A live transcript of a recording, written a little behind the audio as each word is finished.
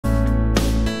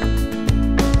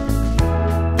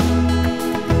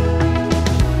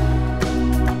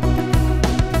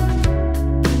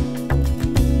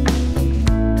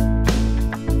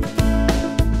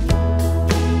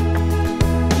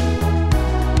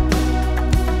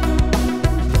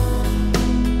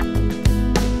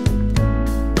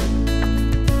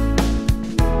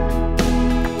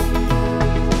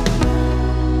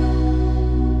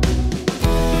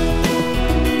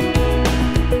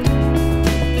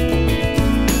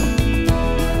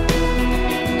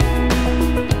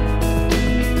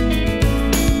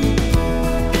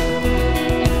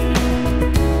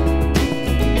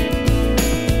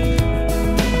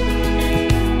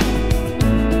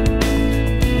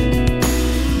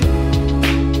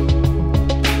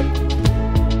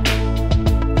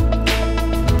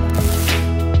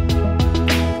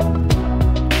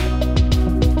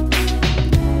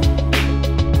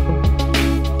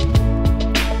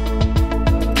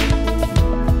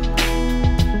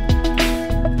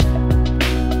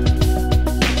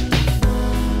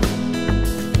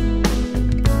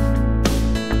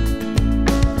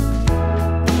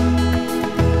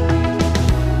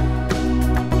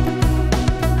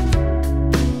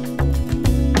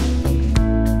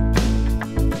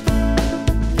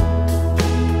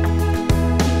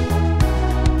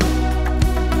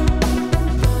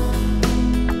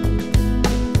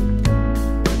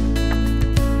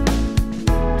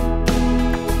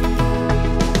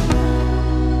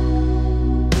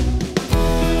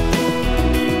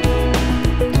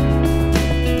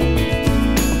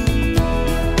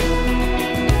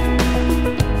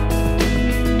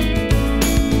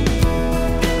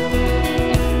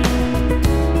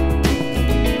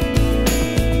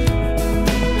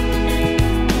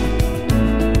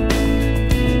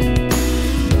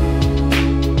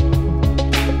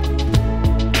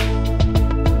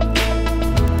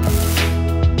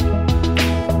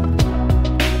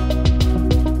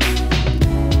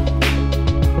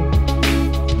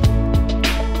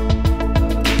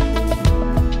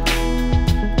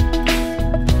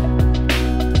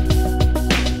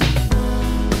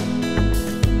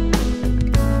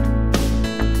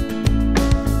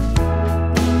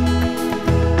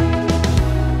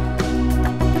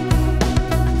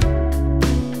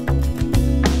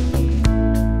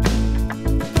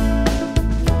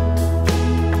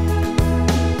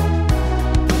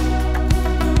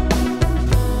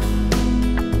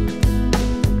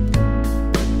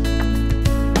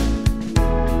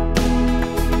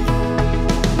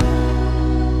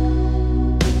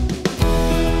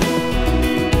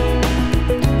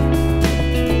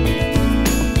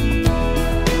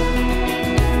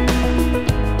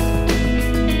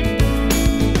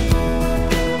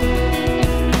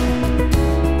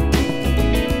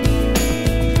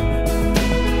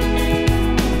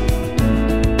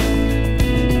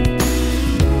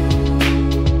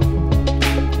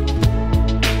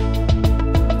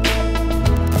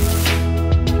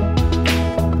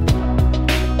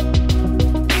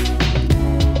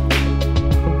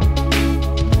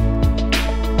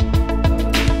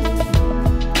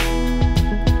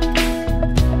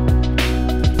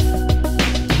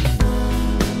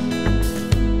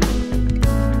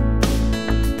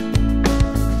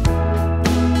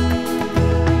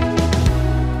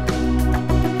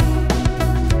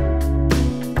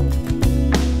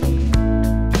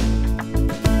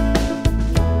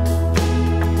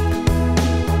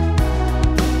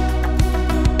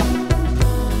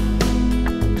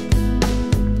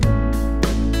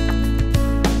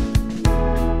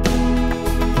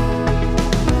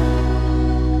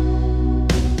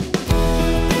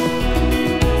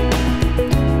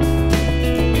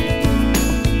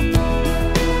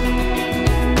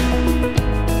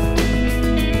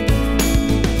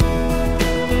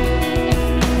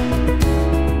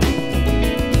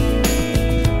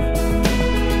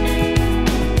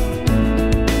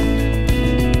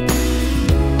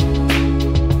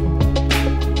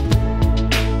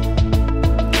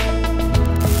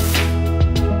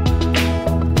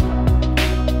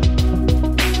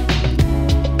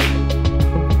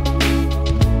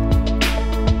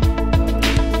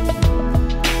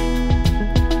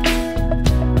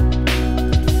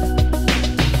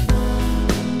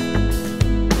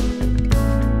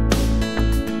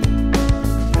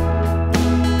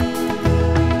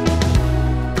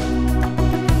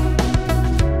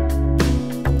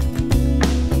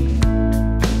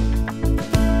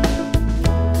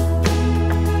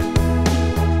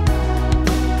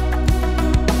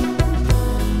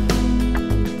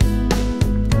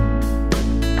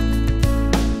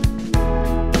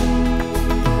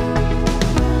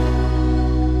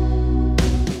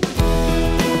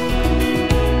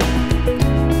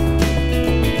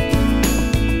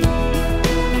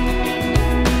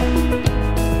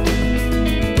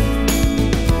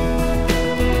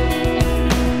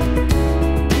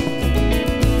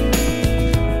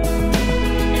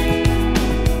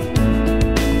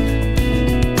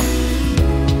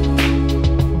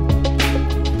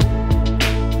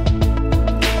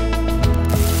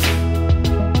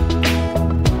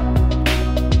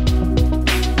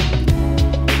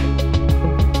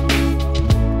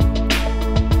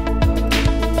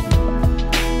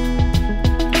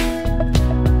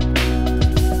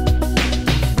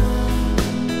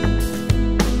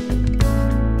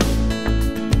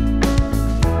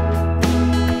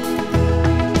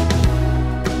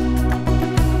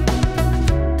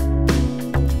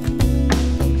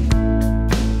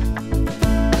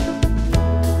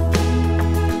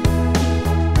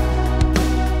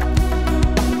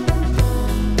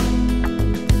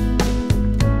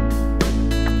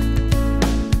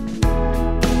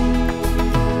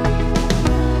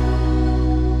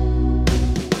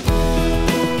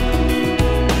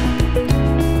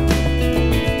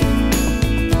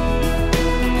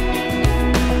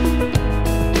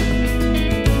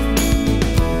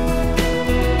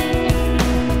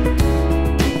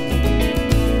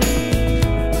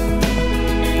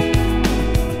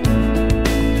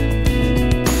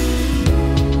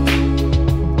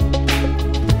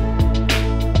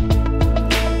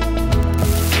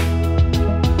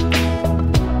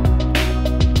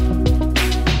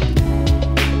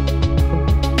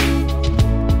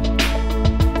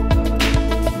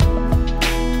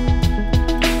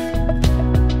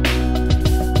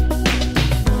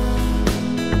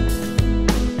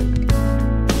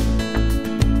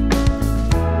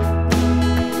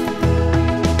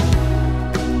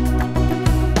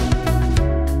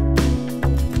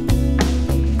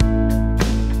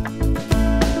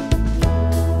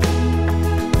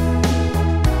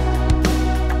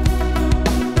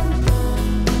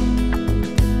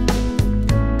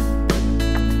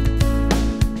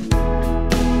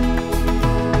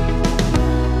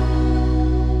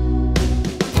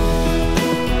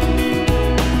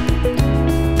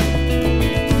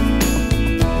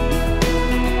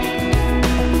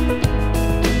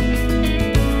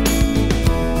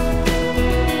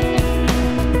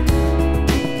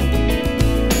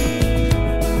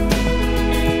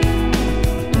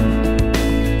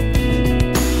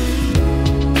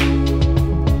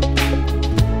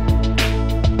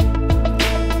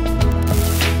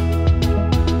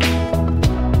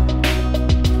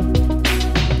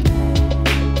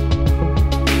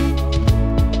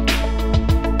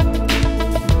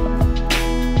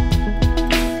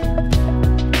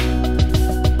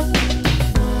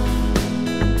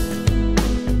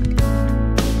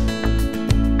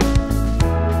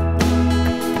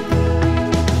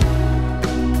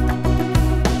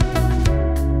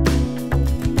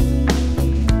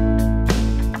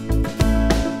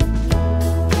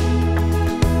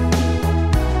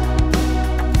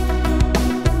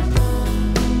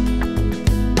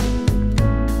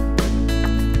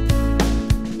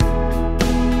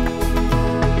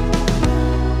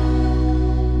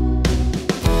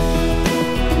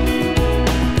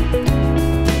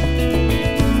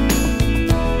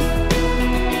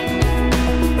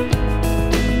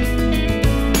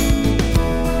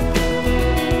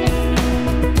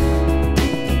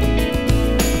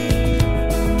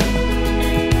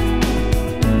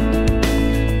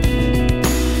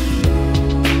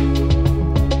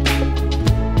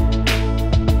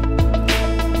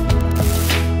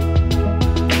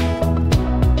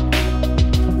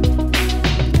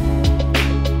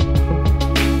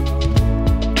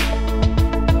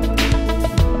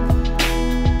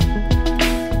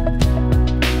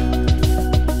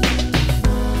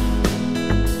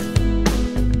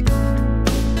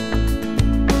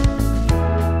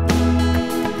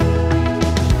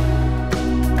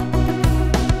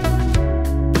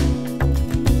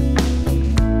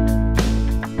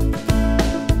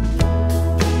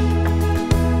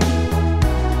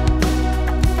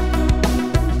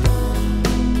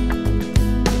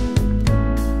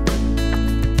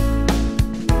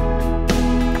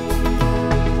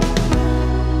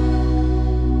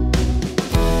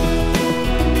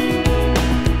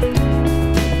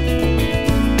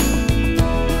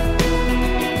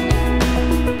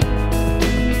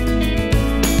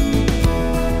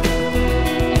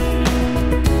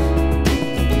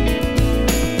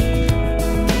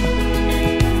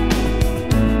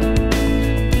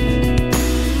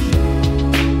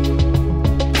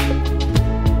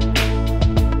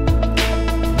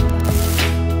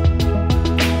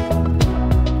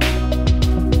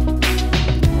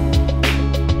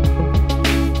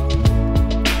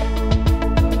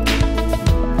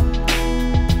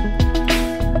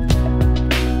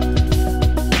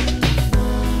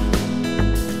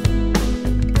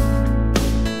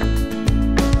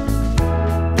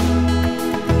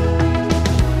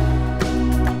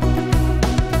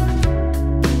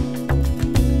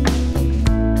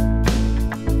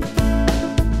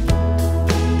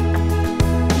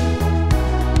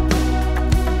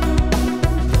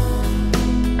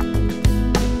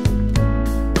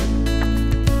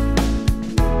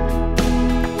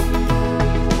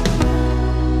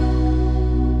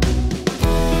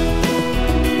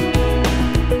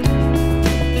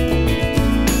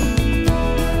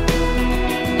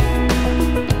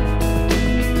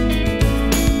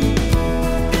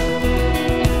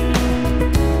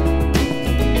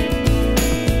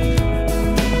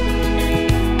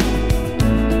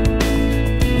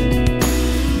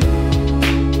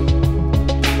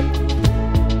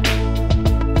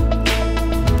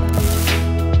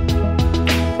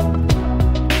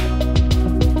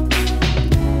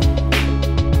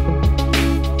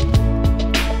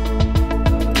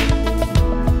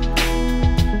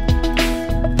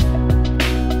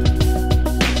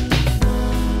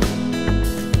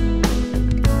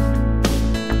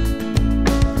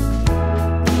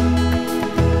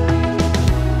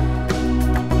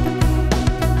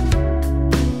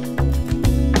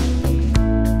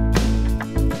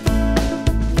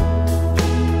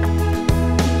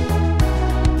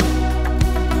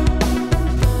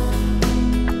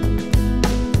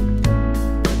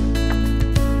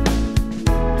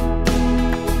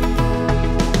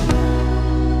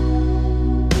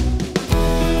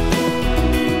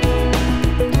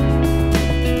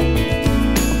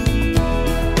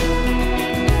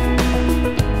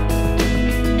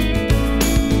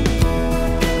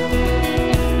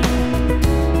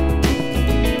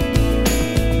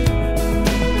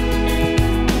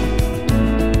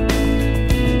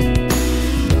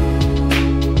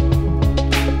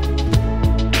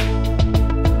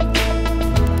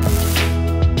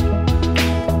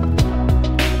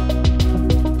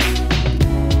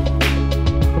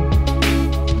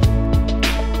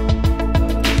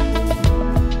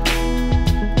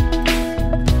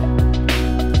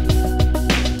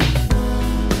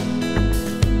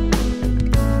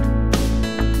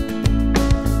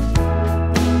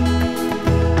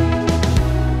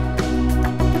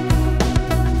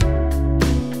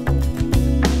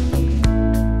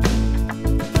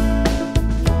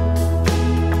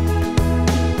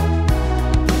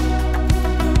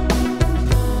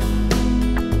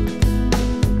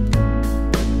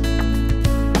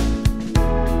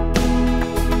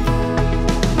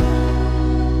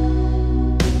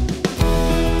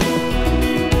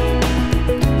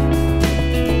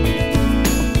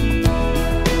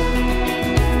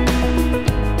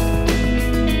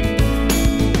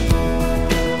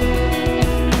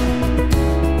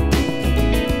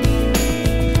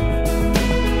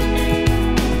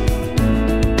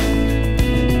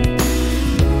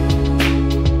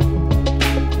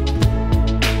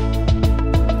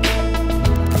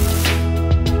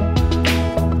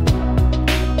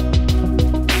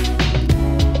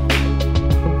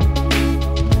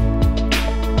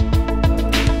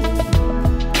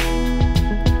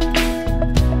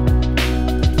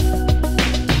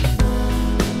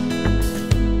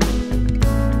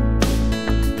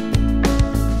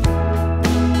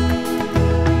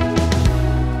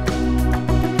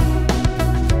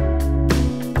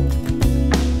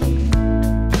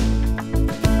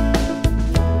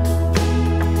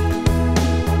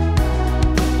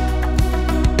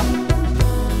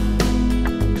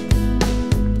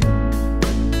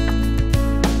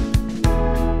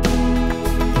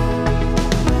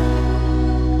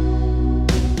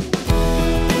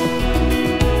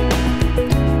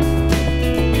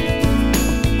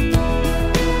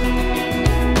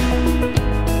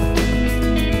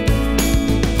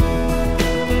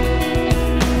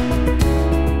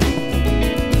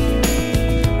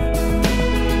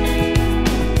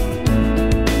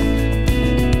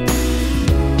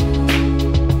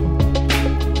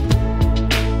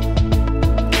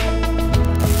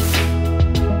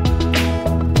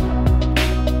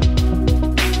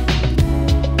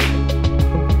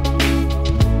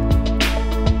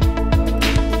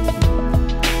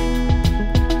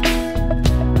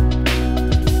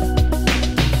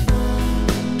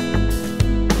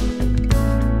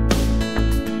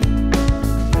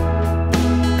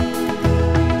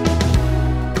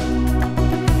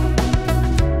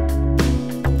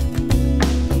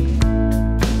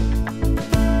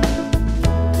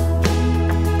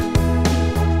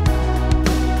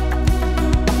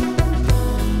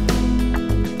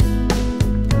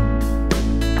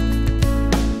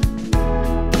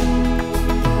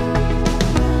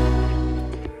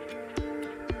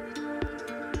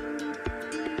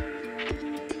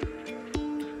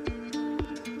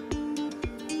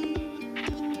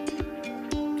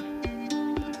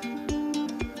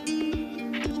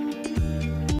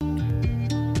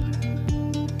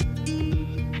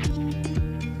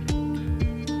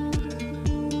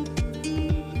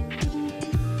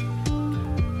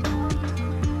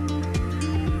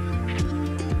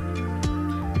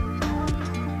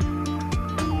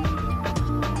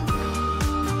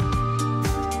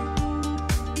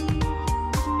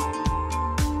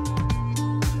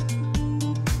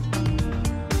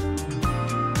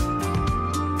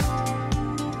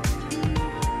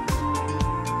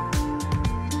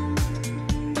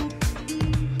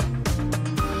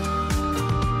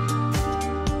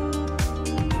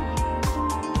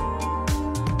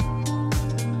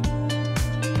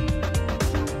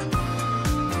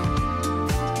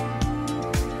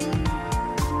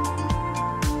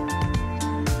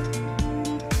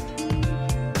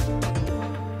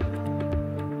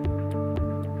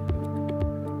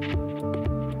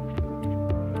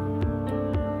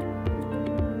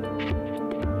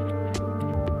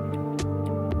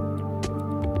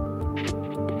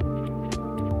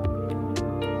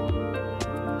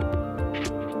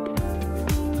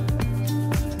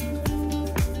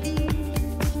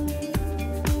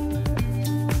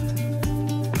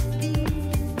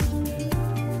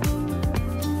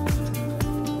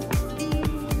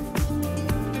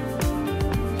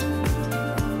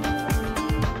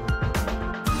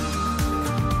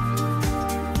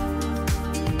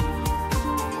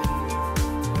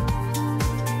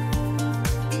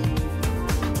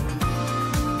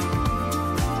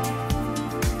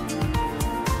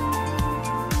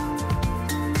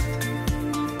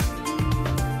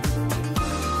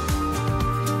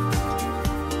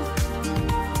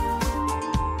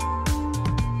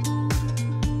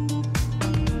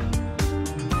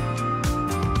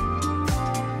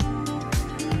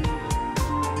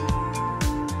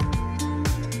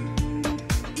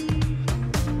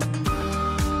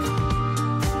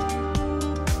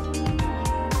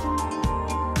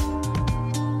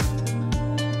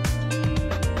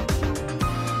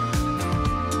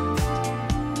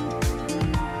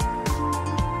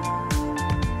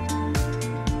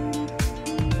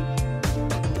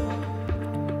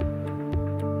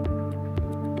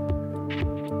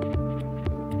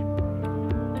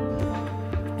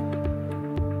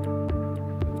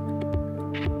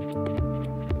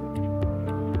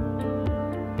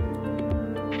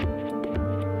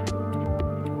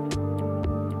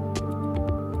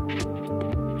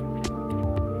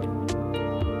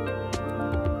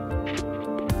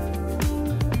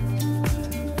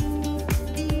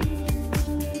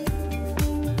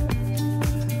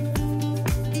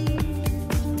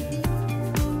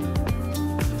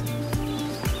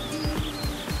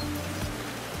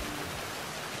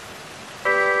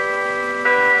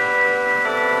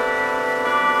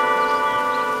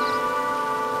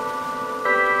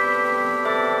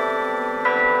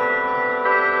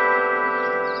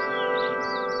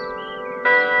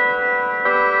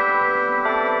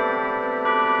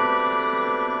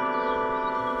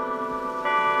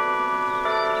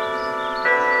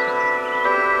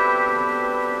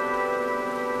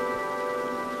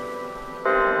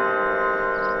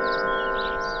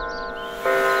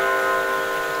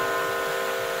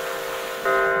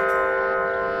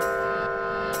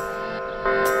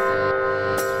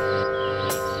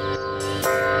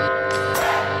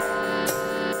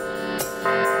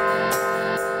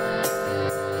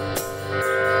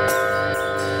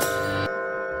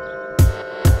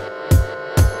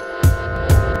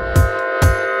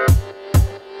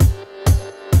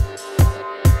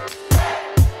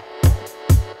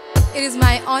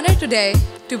my honor today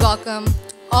to welcome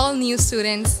all new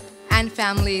students and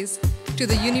families to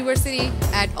the University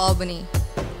at Albany.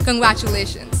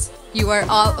 Congratulations, you are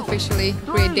all officially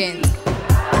Great Danes.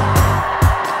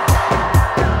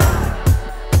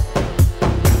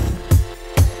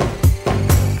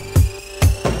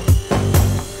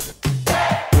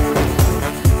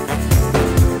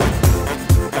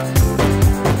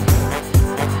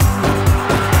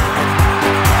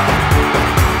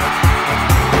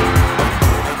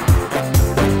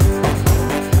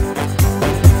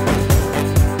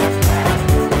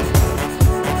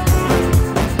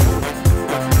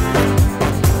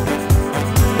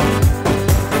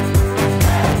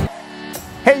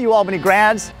 Hey UAlbany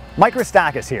grads, Mike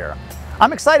Ristakis here.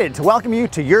 I'm excited to welcome you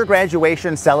to your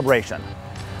graduation celebration.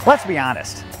 Let's be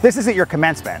honest, this isn't your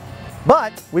commencement,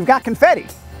 but we've got confetti.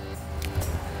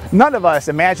 None of us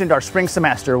imagined our spring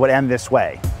semester would end this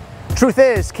way. Truth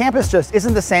is, campus just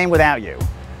isn't the same without you.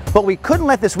 But we couldn't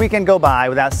let this weekend go by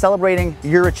without celebrating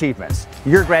your achievements,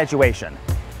 your graduation,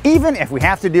 even if we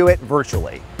have to do it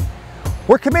virtually.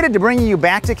 We're committed to bringing you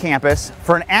back to campus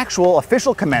for an actual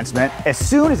official commencement as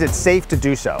soon as it's safe to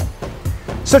do so.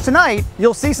 So tonight,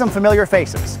 you'll see some familiar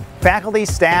faces, faculty,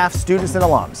 staff, students, and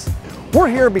alums. We're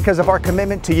here because of our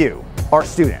commitment to you, our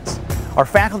students. Our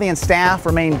faculty and staff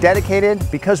remain dedicated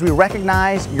because we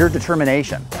recognize your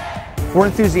determination. We're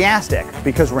enthusiastic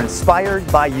because we're inspired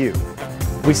by you.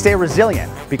 We stay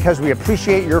resilient because we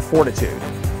appreciate your fortitude.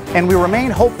 And we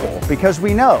remain hopeful because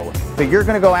we know that you're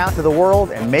going to go out to the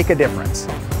world and make a difference.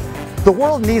 The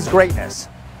world needs greatness,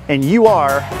 and you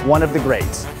are one of the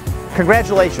greats.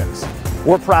 Congratulations,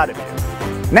 we're proud of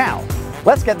you. Now,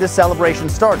 let's get this celebration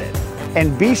started,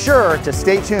 and be sure to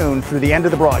stay tuned through the end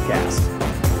of the broadcast.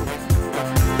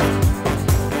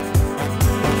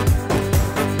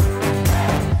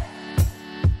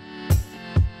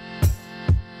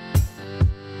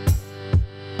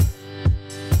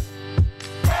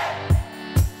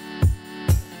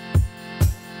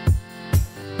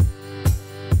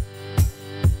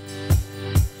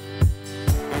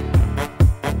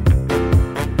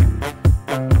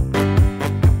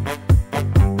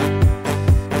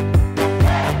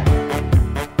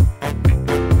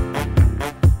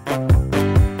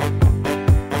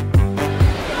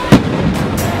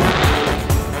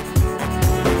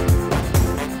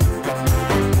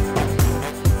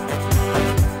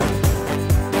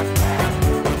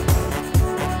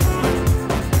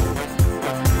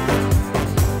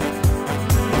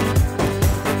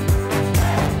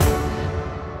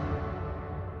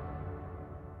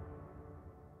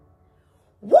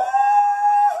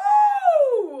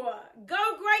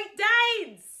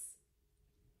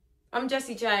 I'm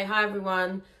Jessie J. Hi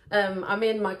everyone. I'm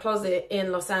in my closet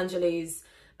in Los Angeles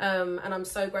and I'm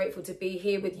so grateful to be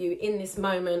here with you in this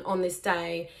moment on this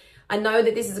day. I know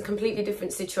that this is a completely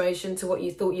different situation to what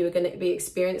you thought you were going to be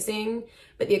experiencing,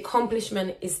 but the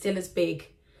accomplishment is still as big.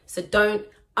 So don't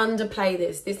underplay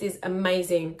this. This is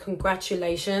amazing.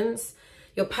 Congratulations.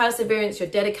 Your perseverance, your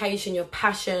dedication, your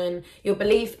passion, your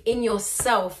belief in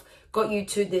yourself got you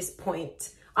to this point.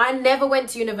 I never went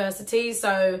to university,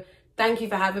 so thank you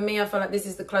for having me. I feel like this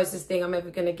is the closest thing I'm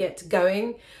ever going to get to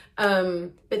going.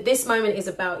 But this moment is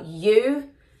about you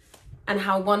and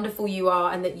how wonderful you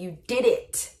are and that you did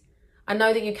it. I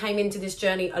know that you came into this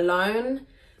journey alone,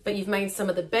 but you've made some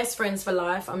of the best friends for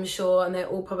life, I'm sure, and they're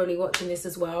all probably watching this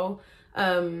as well.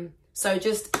 So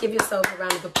just give yourself a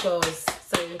round of applause.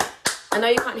 So I know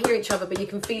you can't hear each other, but you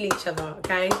can feel each other,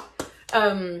 okay?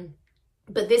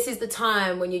 But this is the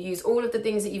time when you use all of the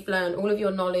things that you've learned, all of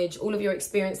your knowledge, all of your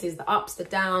experiences, the ups, the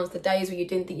downs, the days where you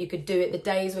didn't think you could do it, the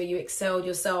days where you excelled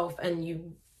yourself and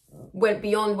you went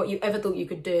beyond what you ever thought you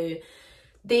could do.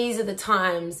 These are the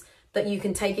times that you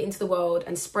can take it into the world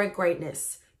and spread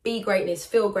greatness, be greatness,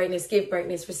 feel greatness, give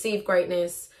greatness, receive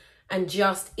greatness, and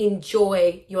just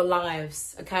enjoy your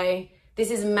lives, okay?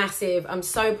 This is massive. I'm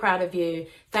so proud of you.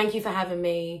 Thank you for having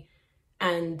me,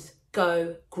 and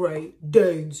go Great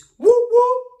Danes. Woo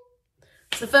woo!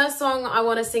 So the first song I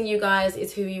want to sing you guys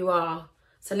is Who You Are.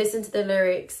 So listen to the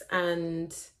lyrics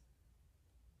and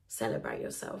celebrate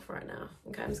yourself right now.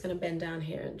 Okay, I'm just going to bend down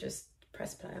here and just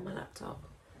press play on my laptop.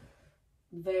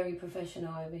 Very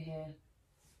professional over here.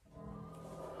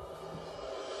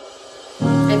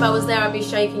 If I was there, I'd be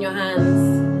shaking your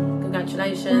hands.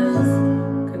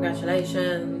 Congratulations.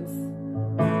 Congratulations.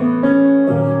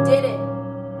 You did it.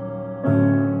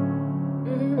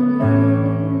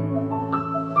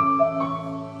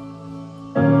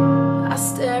 I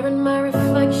stare in my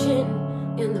reflection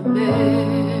in the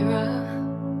mirror.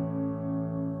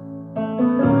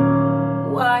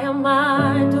 Why am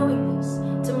I doing this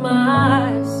to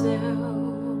myself?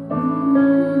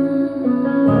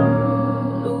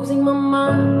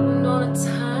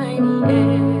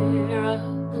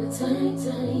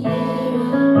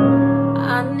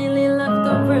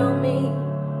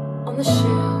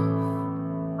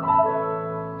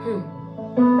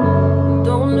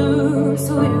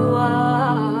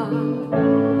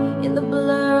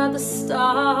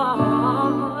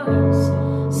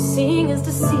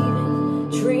 deceiving,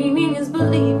 dreaming is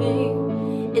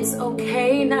believing. It's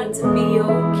okay not to be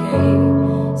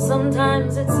okay.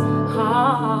 Sometimes it's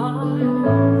hard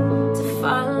to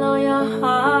follow your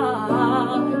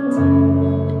heart,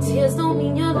 but tears don't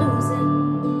mean you're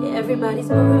losing. Everybody's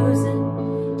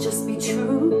bruising. Just be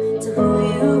true to who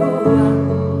you are,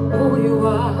 who you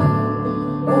are,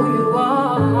 who you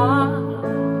are.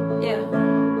 Yeah.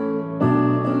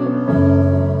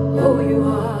 Who you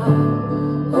are,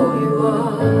 who you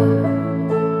are.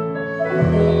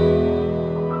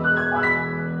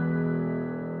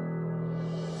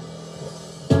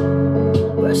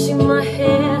 Brushing my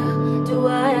hair, do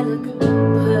I look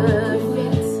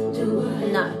perfect? Do I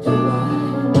not?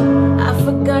 I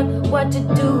forgot what to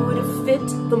do to fit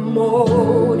the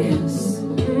mold. Yes.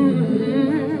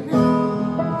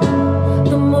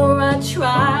 The more I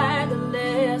try, the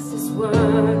less it's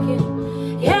working.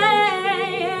 Yeah.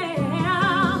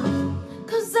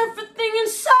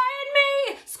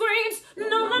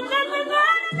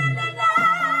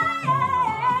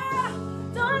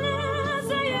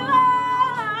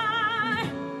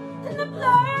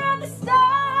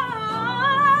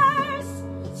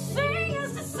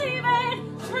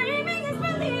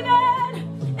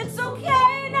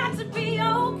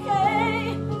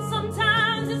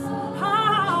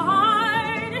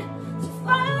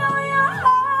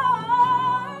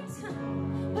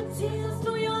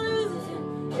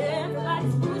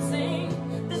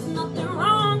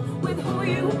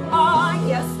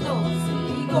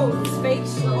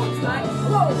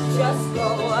 Just go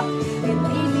and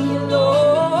leave me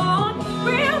alone.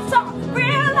 Real talk,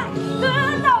 real life,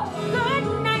 good love, good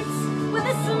nights with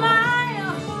a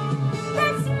smile.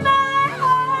 That's my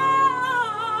home.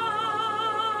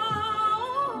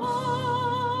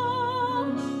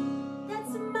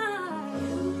 That's my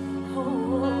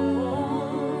home.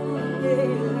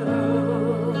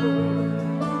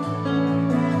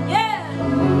 Yeah.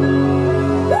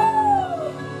 Woo!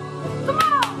 Come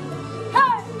on.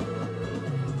 Hey.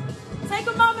 Take a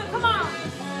moment, come on.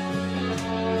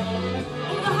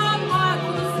 All the hard work,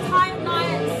 all the tired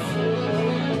nights,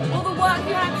 all the work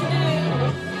you had to do,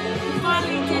 you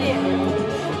finally did it.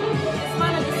 It's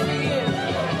finally this for you.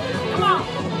 Come on.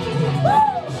 Woo!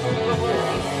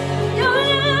 You're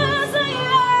losing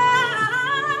your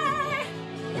eye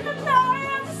in the glory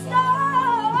of the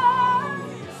stars.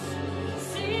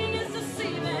 Seeing is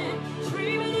deceiving,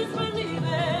 dreaming is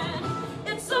believing.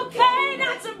 It's okay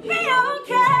not to be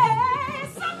okay.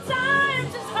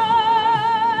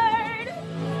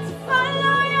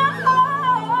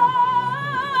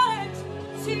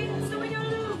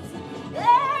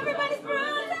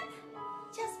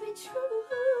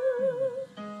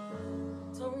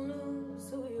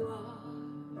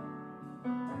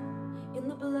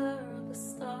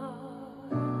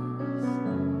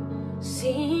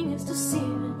 Seeing is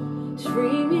deceiving,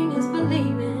 dreaming is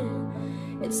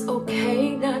believing. It's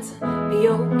okay not to be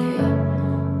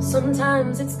okay.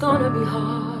 Sometimes it's gonna be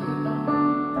hard.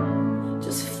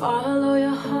 Just follow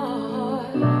your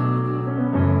heart.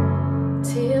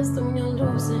 Tears when you're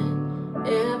losing,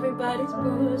 everybody's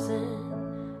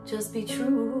bruising. Just be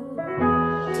true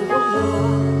to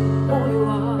who you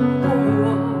are, who you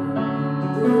are,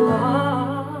 who you are,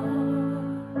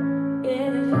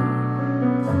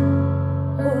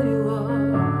 who you are.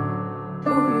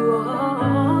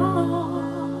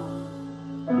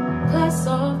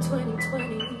 Of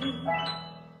 2020.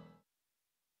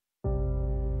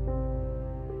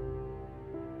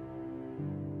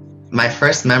 My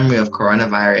first memory of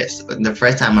coronavirus, the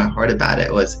first time I heard about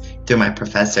it was through my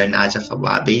professor,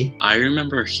 Madeeha. I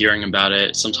remember hearing about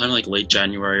it sometime like late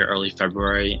January, early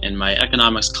February. In my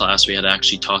economics class, we had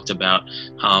actually talked about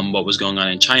what was going on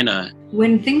in China.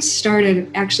 When things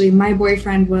started, actually, my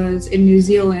boyfriend was in New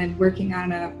Zealand working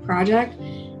on a project.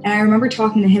 And I remember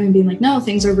talking to him and being like, no,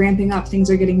 things are ramping up,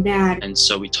 things are getting bad. And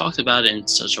so we talked about it in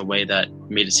such a way that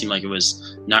made it seem like it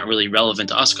was not really relevant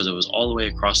to us because it was all the way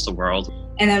across the world.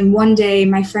 And then one day,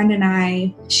 my friend and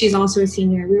I, she's also a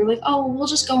senior, we were like, oh, we'll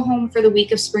just go home for the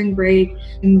week of spring break.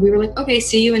 And we were like, okay,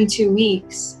 see you in 2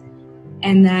 weeks.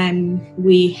 And then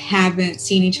we haven't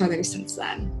seen each other since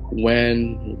then.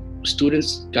 When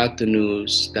students got the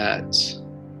news that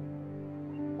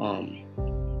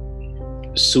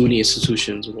SUNY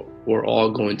institutions were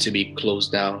all going to be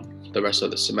closed down for the rest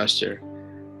of the semester,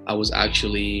 I was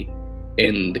actually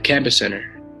in the campus center.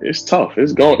 It's tough.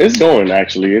 It's going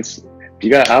actually.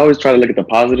 I always try to look at the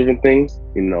positive in things,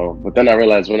 you know, but then I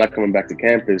realized when I'm coming back to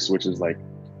campus, which is like,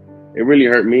 it really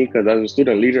hurt me because as a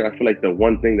student leader, I feel like the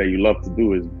one thing that you love to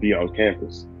do is be on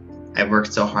campus. I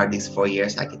worked so hard these 4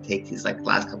 years so I could take these like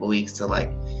last couple weeks to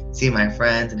like see my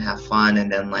friends and have fun,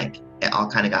 and then like it all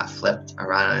kind of got flipped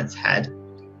around on its head.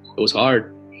 It was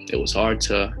hard. It was hard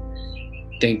to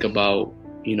think about,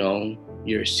 you know,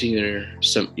 your senior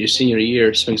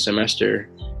year, spring semester,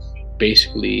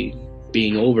 basically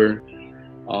being over.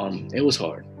 It was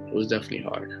hard. It was definitely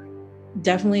hard.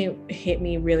 Definitely hit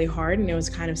me really hard, and it was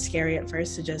kind of scary at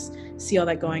first to just see all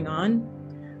that going on.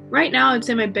 Right now, I'd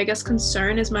say my biggest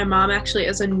concern is my mom actually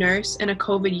is a nurse in a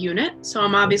COVID unit, so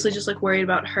I'm obviously just like worried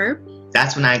about her.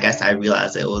 That's when I guess I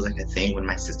realized it was like a thing when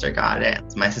my sister got it.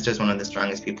 My sister's one of the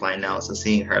strongest people I know, so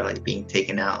seeing her like being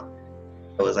taken out,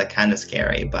 it was like kind of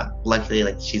scary, but luckily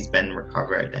like she's been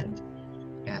recovered. And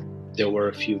yeah, there were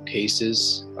a few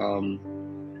cases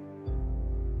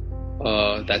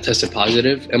that tested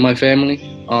positive in my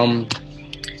family,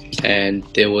 and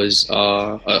there was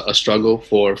a struggle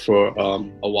for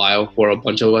a while for a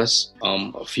bunch of us.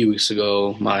 A few weeks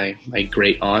ago, my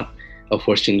great aunt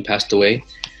unfortunately passed away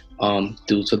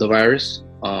due to the virus,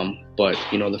 but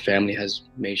you know, the family has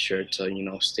made sure to, you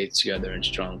know, stay together and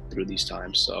strong through these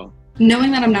times. So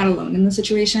knowing that I'm not alone in the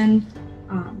situation,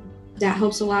 that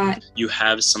helps a lot. You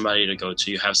have somebody to go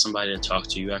to, you have somebody to talk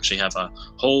to, you actually have a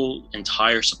whole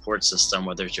entire support system,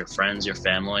 whether it's your friends, your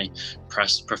family,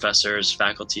 professors,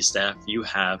 faculty, staff. You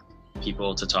have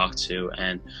people to talk to,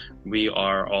 and we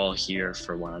are all here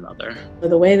for one another.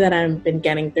 The way that I've been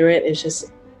getting through it is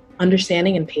just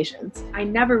understanding and patience. I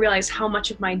never realized how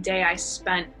much of my day I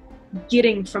spent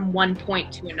getting from one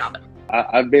point to another.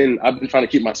 I've been trying to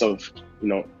keep myself, you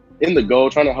know, in the go,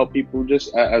 trying to help people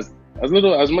just as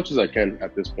much as I can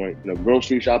at this point. You know,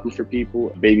 grocery shopping for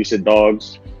people, babysit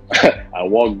dogs, I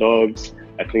walk dogs,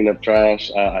 I clean up trash,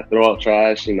 I throw out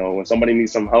trash. You know, when somebody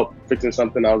needs some help fixing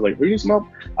something, I was like, "You need some help?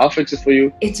 I'll fix it for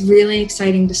you." It's really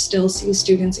exciting to still see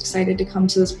students excited to come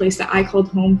to this place that I called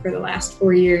home for the last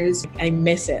 4 years. I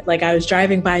miss it. Like, I was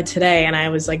driving by today and I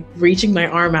was like reaching my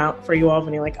arm out for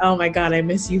UAlbany, like, oh my God, I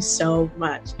miss you so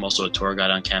much. I'm also a tour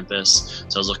guide on campus,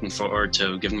 so I was looking forward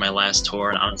to giving my last tour,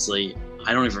 and honestly,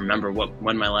 I don't even remember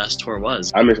when my last tour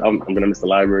was. I'm gonna miss the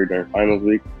library during finals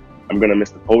week. I'm gonna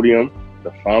miss the podium,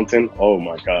 the fountain. Oh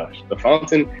my gosh, the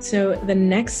fountain. So the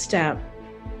next step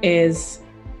is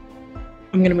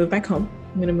I'm gonna move back home.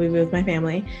 I'm gonna move with my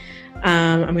family.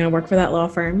 I'm gonna work for that law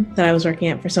firm that I was working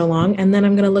at for so long, and then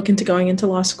I'm gonna look into going into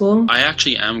law school. I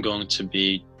actually am going to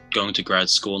be going to grad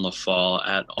school in the fall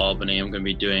at Albany. I'm going to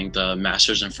be doing the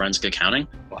Master's in Forensic Accounting.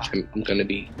 I'm going to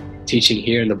be teaching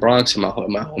here in the Bronx, in my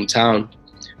hometown.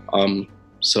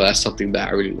 So that's something that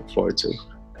I really look forward to.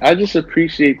 I just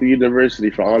appreciate the university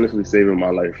for honestly saving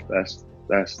my life.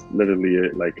 That's literally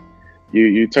it. Like,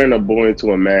 you turn a boy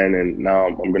into a man, and now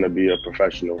I'm going to be a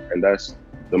professional, and that's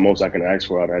the most I can ask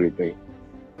for out of anything.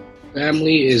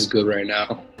 Family is good right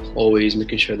now. Always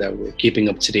making sure that we're keeping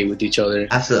up to date with each other.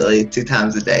 Absolutely, 2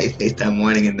 times a day, FaceTime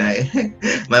morning and night.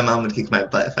 My mom would kick my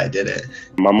butt if I did it.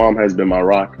 My mom has been my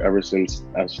rock ever since,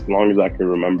 as long as I can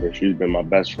remember. She's been my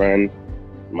best friend,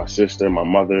 my sister, my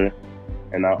mother,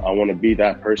 and I want to be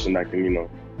that person that can, you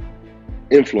know,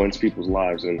 influence people's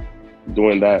lives. And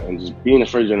doing that and just being a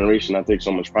first generation, I take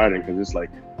so much pride in, because it's like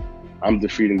I'm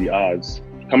defeating the odds.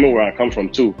 Coming where I come from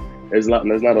too, there's not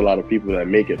a lot of people that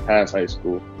make it past high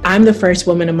school. I'm the first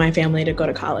woman in my family to go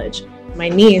to college. My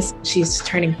niece, she's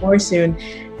turning 4 soon,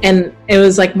 and it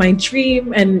was like my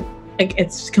dream, and like,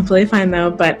 it's completely fine though,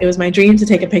 but it was my dream to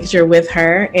take a picture with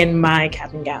her in my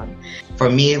cap and gown. For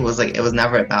me, it was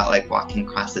never about like walking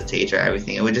across the stage or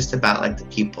everything. It was just about like the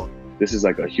people. This is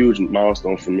like a huge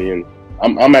milestone for me, and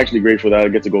I'm actually grateful that I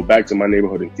get to go back to my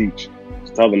neighborhood and teach.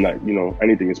 Just tell them that, you know,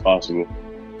 anything is possible.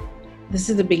 This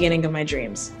is the beginning of my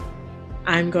dreams.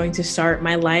 I'm going to start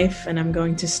my life, and I'm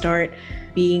going to start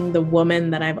being the woman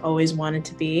that I've always wanted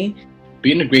to be.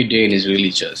 Being a great Dane is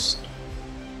really just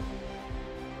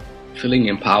feeling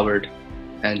empowered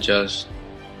and just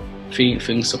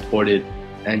feeling supported,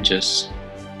 and just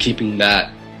keeping that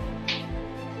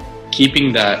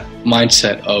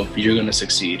mindset of you're gonna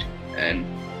succeed and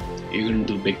you're gonna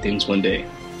do big things one day.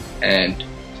 And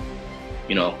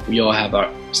you know, we all have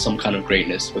some kind of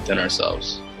greatness within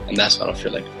ourselves. And that's what I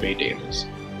feel like a great Dane is.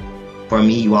 For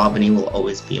me, UAlbany will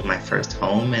always be my first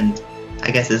home, and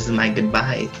I guess this is my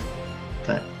goodbye.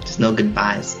 But just no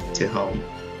goodbyes to home.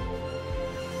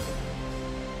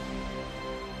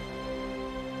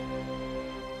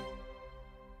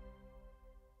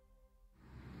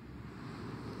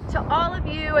 To all of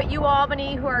you at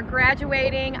UAlbany who are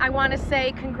graduating, I want to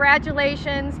say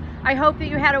congratulations. I hope that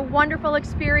you had a wonderful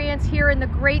experience here in the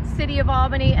great city of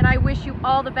Albany, and I wish you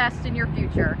all the best in your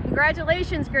future.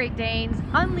 Congratulations, Great Danes.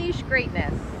 Unleash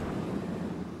greatness.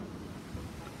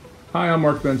 Hi, I'm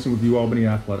Mark Benson with UAlbany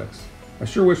Athletics. I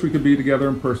sure wish we could be together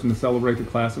in person to celebrate the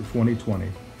class of 2020.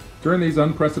 During these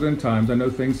unprecedented times, I know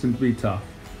things seem to be tough.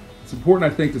 It's important,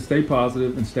 I think, to stay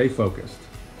positive and stay focused.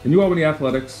 In UAlbany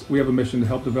Athletics, we have a mission to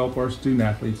help develop our student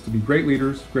athletes to be great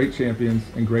leaders, great champions,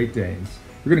 and great Danes.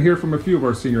 You're going to hear from a few of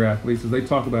our senior athletes as they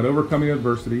talk about overcoming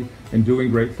adversity and doing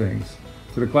great things.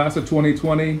 To the class of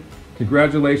 2020,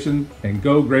 congratulations and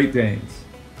go Great Danes.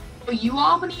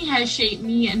 UAlbany has shaped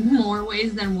me in more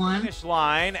ways than one. Finish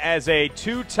line as a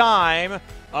two-time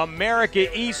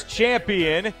America East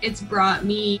champion. It's brought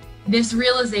me this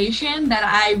realization that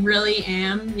I really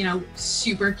am,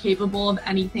 super capable of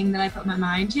anything that I put my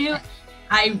mind to.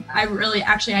 I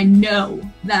know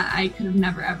that I could have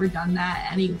never ever done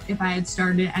that if I had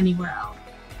started anywhere else.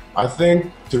 I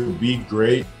think to be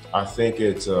great, I think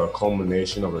it's a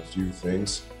culmination of a few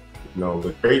things.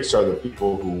 The greats are the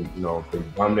people who, they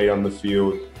dominate on the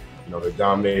field, they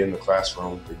dominate in the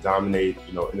classroom, they dominate,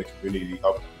 in the community,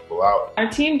 helping people out. Our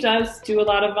team does do a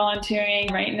lot of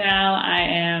volunteering. Right now I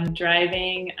am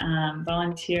driving,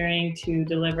 volunteering to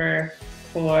deliver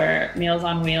for Meals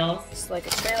on Wheels. Just like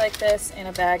a tray like this in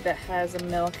a bag that has a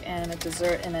milk and a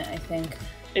dessert in it, I think.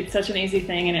 It's such an easy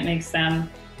thing and it makes them,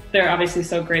 they're obviously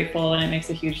so grateful and it makes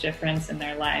a huge difference in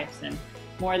their lives. And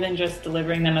more than just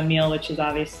delivering them a meal, which is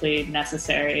obviously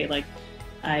necessary, like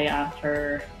I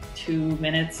offer 2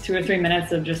 or 3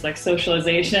 minutes of just like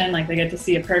socialization, like they get to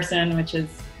see a person, which is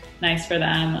nice for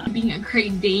them. Being a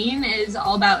great Dane is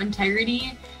all about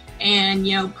integrity and,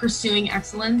 pursuing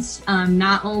excellence,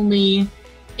 not only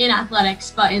in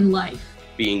athletics, but in life.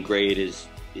 Being great is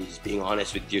being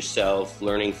honest with yourself,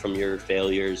 learning from your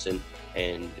failures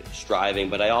and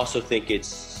striving, but I also think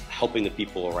it's helping the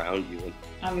people around you.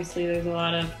 Obviously there's a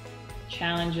lot of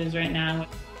challenges right now.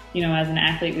 As an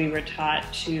athlete, we were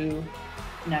taught to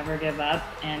never give up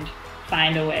and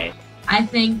find a way. I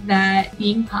think that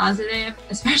being positive,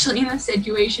 especially in this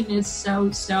situation, is so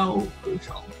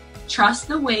crucial. Trust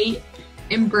the wait,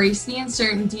 embrace the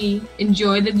uncertainty,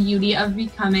 enjoy the beauty of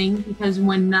becoming, because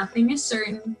when nothing is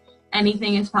certain,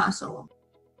 anything is possible.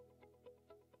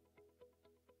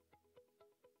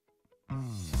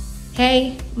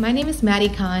 Hey, my name is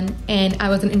Madeeha Kahn, and I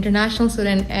was an international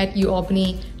student at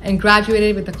UAlbany and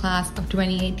graduated with the class of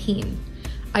 2018.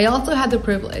 I also had the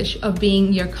privilege of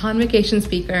being your convocation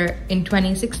speaker in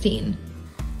 2016.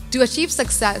 To achieve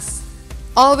success,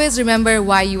 always remember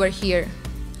why you are here.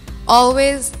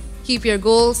 Always keep your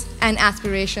goals and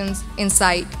aspirations in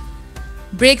sight.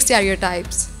 Break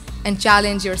stereotypes and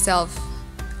challenge yourself.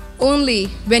 Only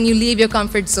when you leave your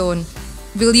comfort zone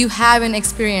will you have an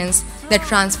experience that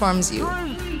transforms you.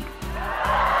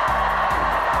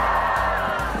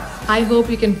 I hope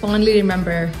you can fondly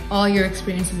remember all your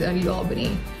experiences at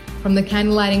UAlbany, from the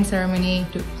candlelighting ceremony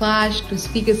to Clash to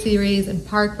speaker series and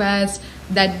Park West,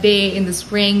 that day in the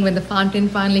spring when the fountain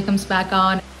finally comes back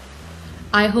on.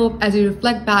 I hope as you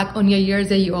reflect back on your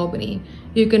years at UAlbany,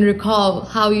 you can recall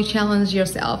how you challenged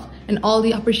yourself and all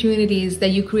the opportunities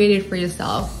that you created for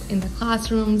yourself in the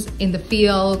classrooms, in the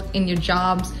field, in your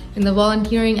jobs, in the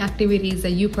volunteering activities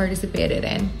that you participated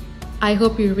in. I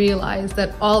hope you realize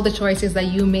that all the choices that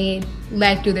you made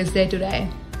led to this day today.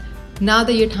 Now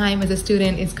that your time as a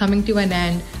student is coming to an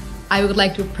end, I would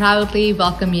like to proudly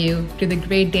welcome you to the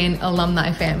Great Dane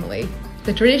alumni family.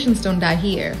 The traditions don't die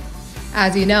here.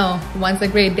 As you know, once a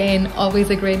Great Dane, always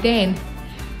a Great Dane.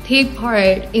 Take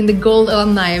part in the Gold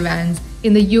Alumni events,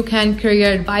 in the UCAN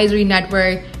Career Advisory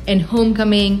Network, in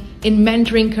homecoming, in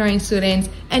mentoring current students,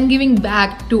 and giving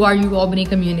back to our UAlbany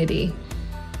community.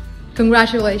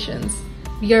 Congratulations.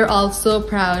 We are all so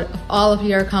proud of all of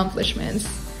your accomplishments.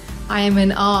 I am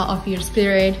in awe of your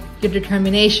spirit, your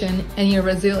determination, and your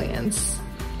resilience.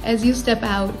 As you step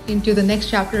out into the next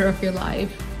chapter of your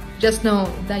life, just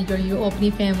know that your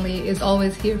UAlbany family is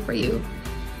always here for you.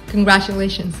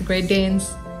 Congratulations, Great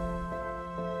Danes.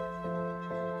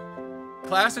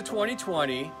 Class of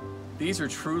 2020, these are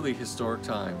truly historic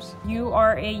times. You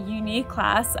are a unique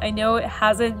class. I know it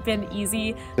hasn't been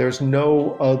easy. There's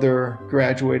no other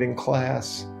graduating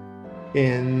class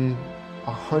in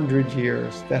 100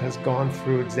 years that has gone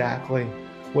through exactly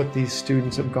what these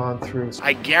students have gone through.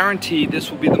 I guarantee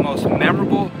this will be the most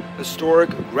memorable, historic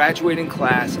graduating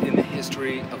class in the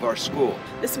history of our school.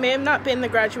 This may have not been the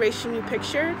graduation you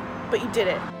pictured, but you did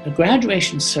it. A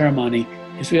graduation ceremony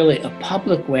is really a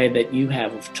public way that you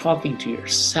have of talking to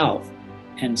yourself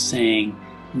and saying,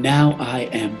 now I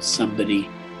am somebody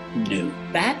new.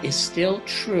 That is still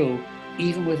true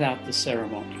even without the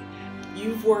ceremony.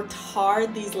 You've worked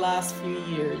hard these last few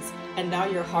years, and now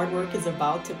your hard work is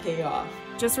about to pay off.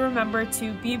 Just remember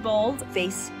to be bold,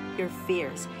 face your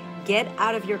fears, Get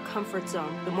out of your comfort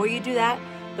zone. The more you do that,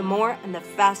 the more and the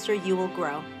faster you will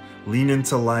grow. Lean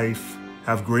into life,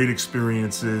 have great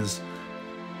experiences,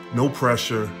 no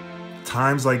pressure.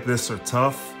 Times like this are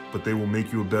tough, but they will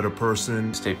make you a better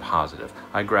person. Stay positive.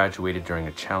 I graduated during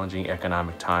a challenging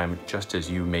economic time, just as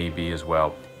you may be as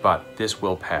well. But this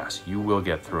will pass. You will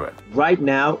get through it. Right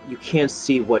now, you can't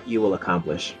see what you will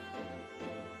accomplish.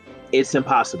 It's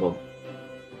impossible.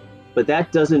 But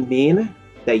that doesn't mean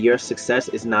that your success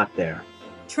is not there.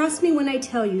 Trust me when I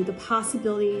tell you the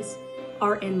possibilities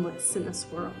are endless in this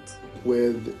world.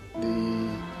 With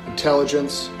the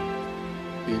intelligence,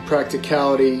 the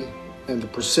practicality, and the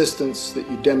persistence that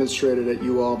you demonstrated at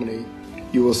UAlbany,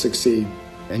 you will succeed.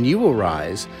 And you will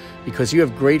rise because you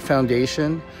have great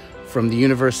foundation from the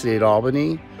University at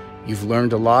Albany. You've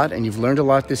learned a lot, and you've learned a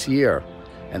lot this year.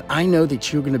 And I know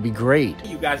that you're going to be great.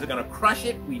 You guys are going to crush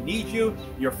it. We need you.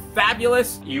 You're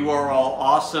fabulous. You are all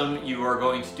awesome. You are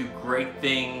going to do great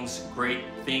things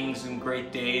and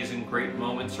great days and great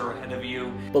moments are ahead of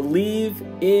you. Believe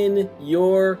in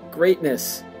your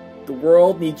greatness. The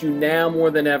world needs you now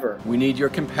more than ever. We need your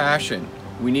compassion.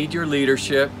 We need your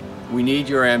leadership. We need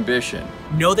your ambition.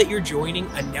 Know that you're joining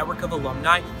a network of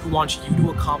alumni who wants you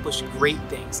to accomplish great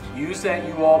things. Use that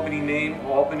UAlbany name.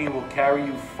 Albany will carry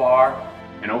you far.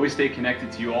 And always stay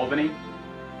connected to UAlbany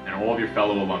and all of your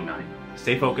fellow alumni.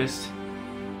 Stay focused.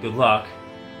 Good luck.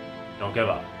 Don't give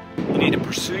up. You need to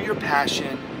pursue your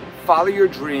passion, follow your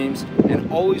dreams,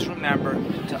 and always remember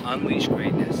to unleash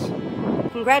greatness.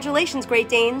 Congratulations, Great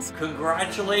Danes.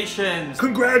 Congratulations.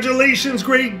 Congratulations,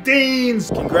 Great Danes.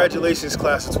 Congratulations,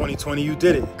 class of 2020. You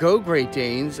did it. Go, Great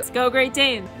Danes. Let's go, Great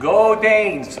Danes. Go,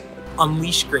 Danes.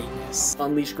 Unleash greatness.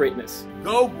 Unleash greatness.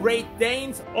 Go, Great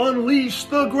Danes. Unleash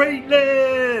the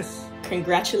greatness.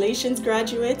 Congratulations,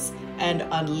 graduates, and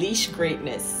unleash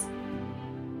greatness.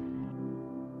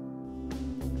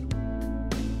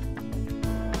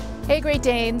 Hey, Great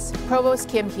Danes. Provost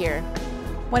Kim here.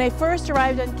 When I first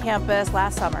arrived on campus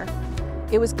last summer,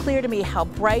 it was clear to me how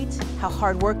bright, how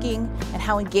hardworking, and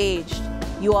how engaged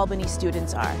UAlbany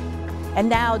students are. And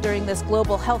now, during this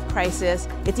global health crisis,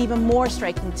 it's even more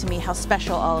striking to me how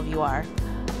special all of you are.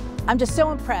 I'm just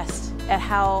so impressed at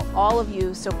how all of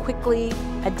you so quickly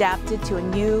adapted to a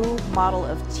new model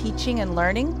of teaching and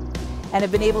learning and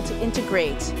have been able to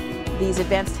integrate these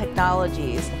advanced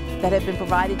technologies that have been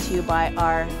provided to you by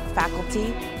our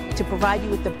faculty to provide you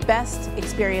with the best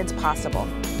experience possible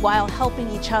while helping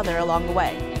each other along the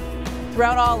way.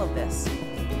 Throughout all of this,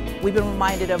 we've been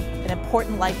reminded of an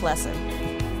important life lesson,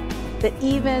 that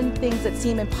even things that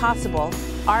seem impossible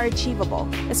are achievable,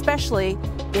 especially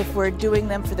if we're doing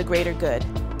them for the greater good.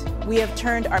 We have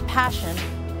turned our passion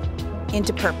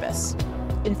into purpose.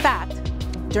 In fact,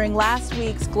 during last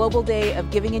week's Global Day of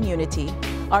Giving and Unity,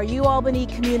 our UAlbany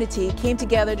community came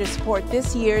together to support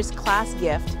this year's class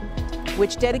gift,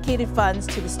 which dedicated funds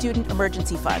to the Student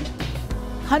Emergency Fund.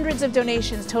 Hundreds of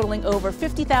donations totaling over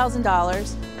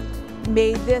 $50,000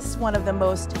 made this one of the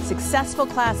most successful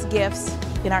class gifts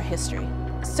in our history.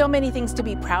 So many things to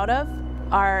be proud of.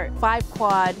 Our 5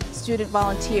 quad student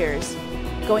volunteers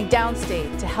going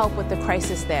downstate to help with the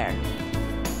crisis there.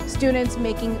 Students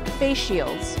making face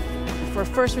shields for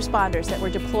first responders that were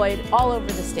deployed all over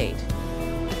the state.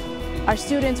 Our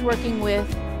students working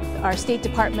with our State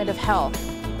Department of Health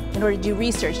in order to do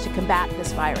research to combat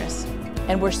this virus.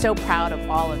 And we're so proud of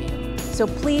all of you. So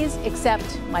please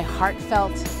accept my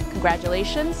heartfelt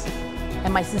congratulations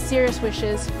and my sincerest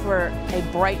wishes for a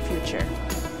bright future.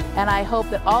 And I hope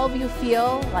that all of you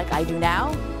feel, like I do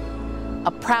now,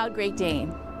 a proud Great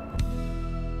Dane.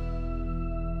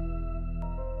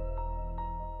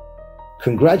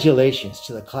 Congratulations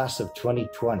to the class of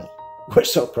 2020. We're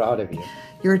so proud of you.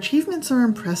 Your achievements are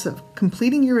impressive,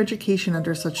 completing your education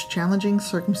under such challenging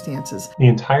circumstances. The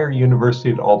entire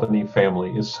University at Albany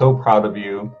family is so proud of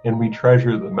you, and we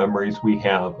treasure the memories we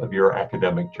have of your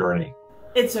academic journey.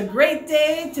 It's a great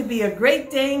day to be a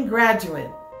Great Dane graduate.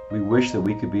 We wish that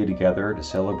we could be together to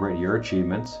celebrate your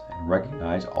achievements and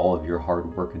recognize all of your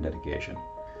hard work and dedication.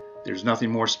 There's nothing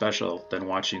more special than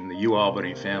watching the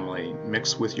UAlbany family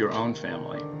mix with your own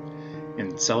family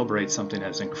and celebrate something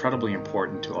that's incredibly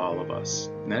important to all of us,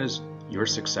 and that is your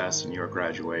success and your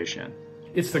graduation.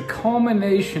 It's the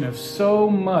culmination of so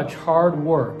much hard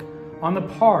work on the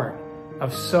part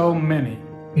of so many.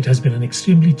 It has been an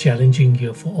extremely challenging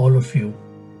year for all of you,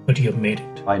 but you have made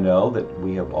it. I know that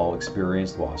we have all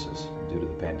experienced losses due to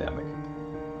the pandemic,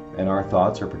 and our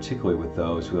thoughts are particularly with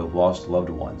those who have lost loved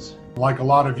ones. Like a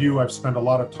lot of you, I've spent a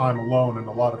lot of time alone and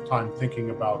a lot of time thinking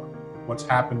about what's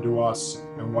happened to us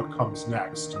and what comes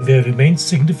next. There remains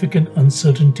significant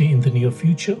uncertainty in the near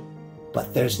future,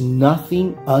 But there's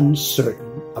nothing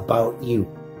uncertain about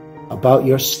you, about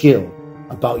your skill,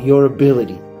 about your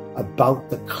ability, about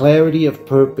the clarity of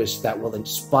purpose that will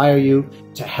inspire you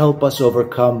to help us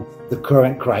overcome the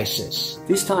current crisis.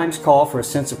 These times call for a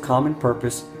sense of common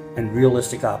purpose and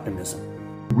realistic optimism.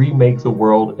 Remake the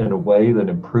world in a way that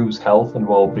improves health and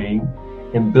well-being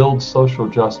and builds social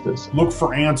justice. Look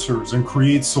for answers and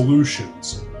create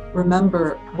solutions.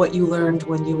 Remember what you learned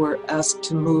when you were asked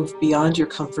to move beyond your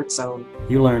comfort zone.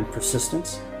 You learned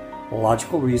persistence,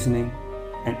 logical reasoning,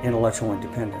 and intellectual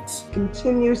independence.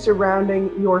 Continue surrounding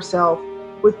yourself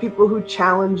with people who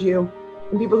challenge you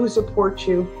and people who support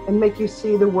you and make you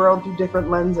see the world through different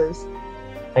lenses.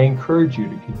 I encourage you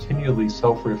to continually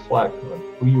self-reflect on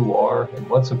who you are and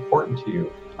what's important to you.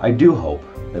 I do hope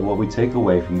that what we take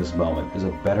away from this moment is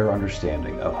a better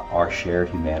understanding of our shared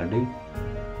humanity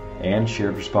and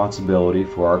shared responsibility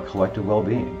for our collective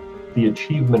well-being. The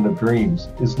achievement of dreams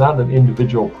is not an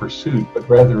individual pursuit, but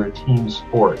rather a team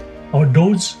sport. Our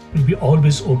doors will be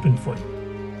always open for you.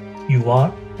 You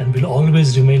are and will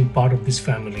always remain part of this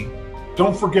family.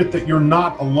 Don't forget that you're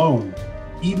not alone,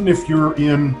 even if you're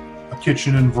in a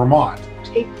kitchen in Vermont.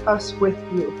 Take us with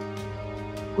you.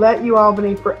 Let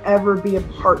UAlbany forever be a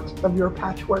part of your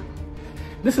patchwork.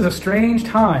 This is a strange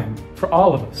time for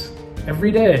all of us.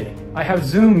 Every day, I have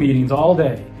Zoom meetings all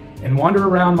day and wander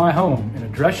around my home in a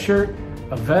dress shirt,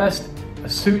 a vest, a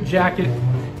suit jacket,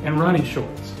 and running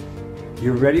shorts.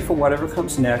 You're ready for whatever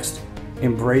comes next.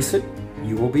 Embrace it.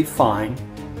 You will be fine.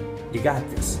 You got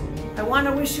this. I want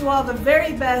to wish you all the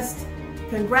very best.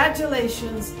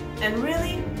 Congratulations, and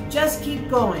really, just keep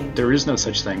going. There is no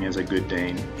such thing as a good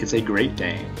Dane. It's a great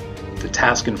Dane. The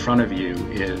task in front of you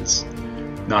is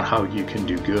not how you can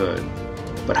do good,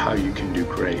 but how you can do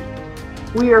great.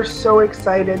 We are so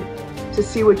excited to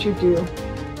see what you do.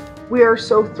 We are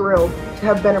so thrilled to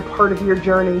have been a part of your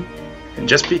journey. And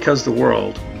just because the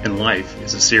world and life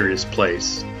is a serious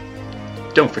place,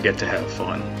 don't forget to have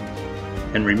fun.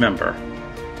 And remember,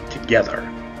 together,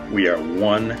 we are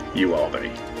one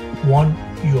UAlbany. One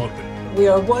UAlbany. We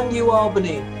are one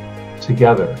UAlbany.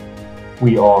 Together,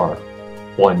 we are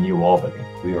one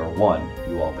UAlbany. We are one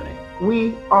UAlbany.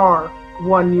 We are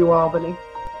one UAlbany.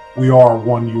 We are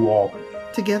one UAlbany.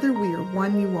 Together we are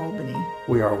one UAlbany.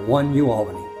 We are one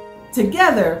UAlbany.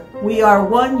 Together we are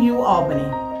one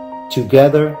UAlbany.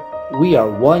 Together we are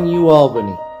one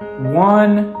UAlbany.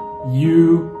 One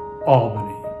UAlbany.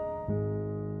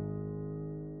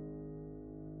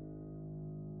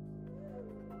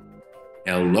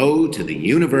 Hello to the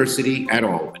University at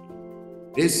Albany.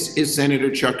 This is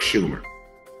Senator Chuck Schumer,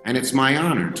 and it's my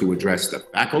honor to address the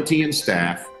faculty and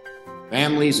staff,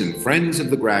 families and friends of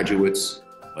the graduates,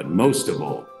 but most of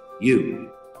all, you,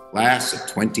 class of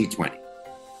 2020.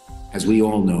 As we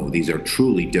all know, these are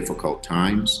truly difficult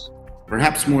times,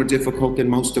 perhaps more difficult than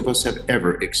most of us have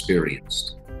ever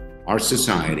experienced. Our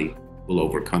society will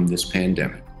overcome this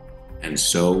pandemic, and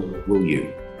so will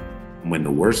you. And when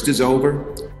the worst is over,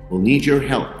 we'll need your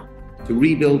help to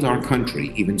rebuild our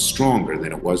country even stronger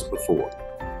than it was before.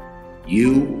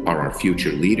 You are our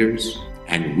future leaders,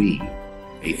 and we have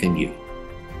faith in you.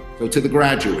 So to the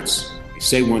graduates, I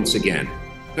say once again,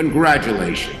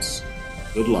 congratulations,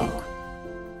 good luck,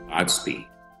 Godspeed.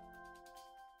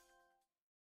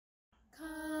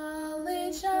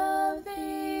 College of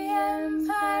the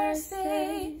Empire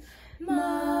State,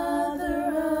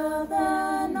 mother of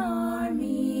an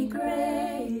army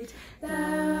great,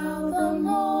 thou the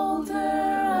molder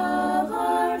of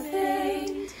our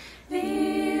fate,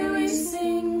 thee we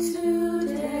sing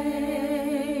today.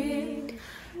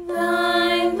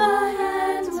 Thine the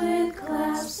hand with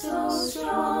clasp so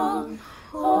strong,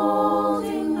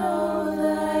 holding though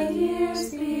thy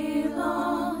years be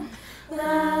long,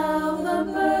 thou the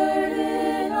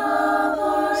burden of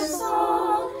our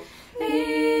song,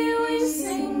 thee we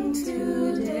sing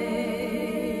today.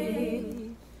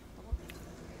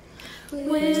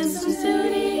 Wisdom's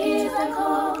duty is thy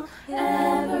call,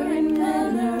 ever in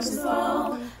manners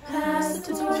fall, pass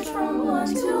the torch from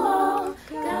one to all,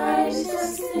 guide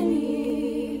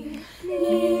destiny.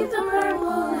 Neath the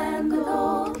purple and the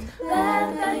gold,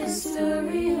 let thy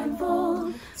history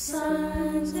unfold,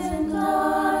 sons and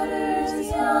daughters,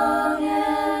 young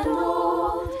and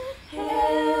old,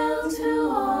 hail to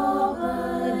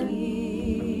Albany.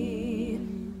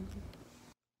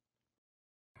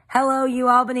 Hello,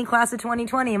 UAlbany class of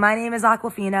 2020. My name is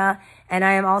Awkwafina, and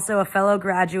I am also a fellow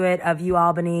graduate of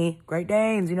UAlbany Great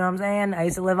Danes, you know what I'm saying? I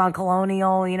used to live on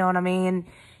Colonial, you know what I mean?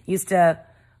 Used to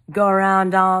go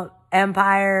around all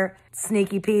Empire,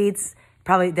 Sneaky Pete's,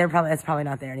 It's probably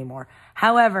not there anymore.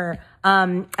 However,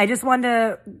 I just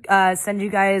wanted to send you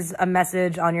guys a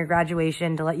message on your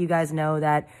graduation to let you guys know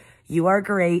that you are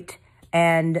great.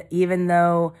 And even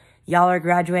though y'all are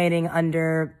graduating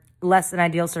under less than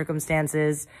ideal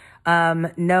circumstances,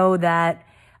 know that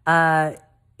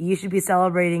you should be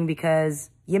celebrating because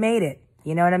you made it.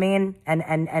 You know what I mean?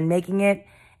 And making it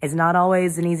is not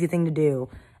always an easy thing to do.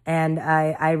 And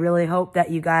I really hope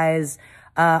that you guys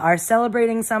are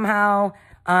celebrating somehow,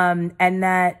 and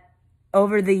that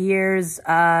over the years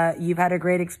you've had a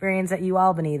great experience at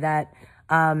UAlbany that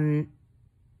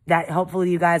that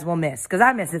hopefully you guys will miss, because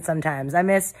I miss it sometimes. I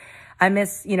miss,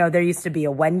 you know, there used to be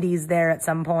a Wendy's there at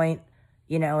some point,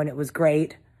 you know, and it was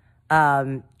great.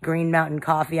 Green Mountain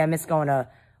Coffee. I miss going to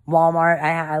Walmart.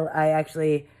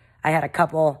 I had a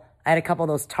couple of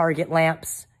those Target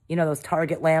lamps. You know, those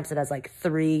Target lamps that has like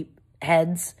 3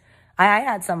 heads. I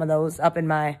had some of those up in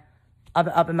my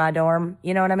dorm.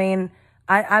 You know what I mean?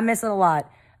 I miss it a lot.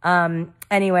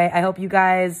 Anyway, I hope you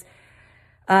guys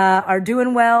are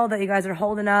doing well, that you guys are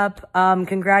holding up.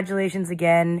 Congratulations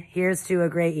again. Here's to a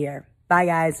great year. Bye,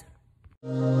 guys.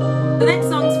 The next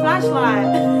song's Flashlight.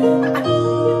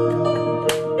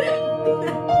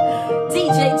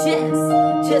 DJ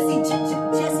Jessie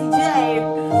J.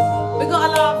 We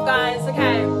gotta laugh, guys,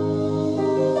 okay?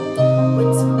 When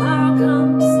tomorrow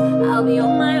comes, I'll be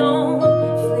on my own,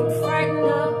 feeling frightened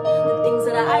of the things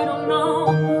that I don't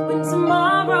know. When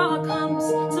tomorrow comes,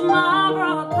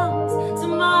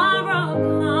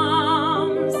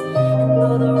 and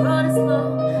though the road is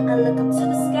long, I look up to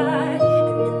the sky,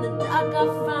 and in the dark I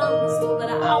found the soul that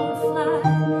I won't fly.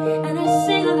 And I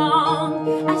sing along,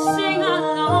 I sing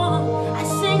along, I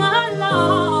sing along.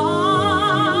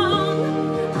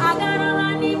 I got all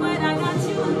I need, but I got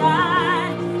you and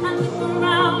I look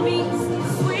around me, see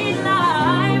sweet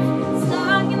life,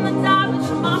 stuck in the dark, but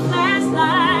you're my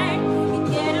flashlight. You're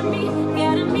getting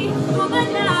me through the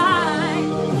night.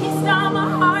 You can't stop my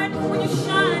heart when you're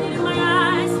shining in my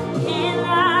eyes. Can't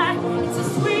lie, it's a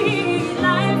sweet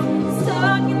life,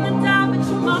 stuck in the dark, but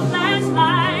you're my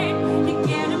flashlight. You're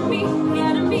getting me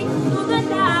through the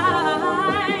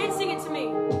night. Sing it to me.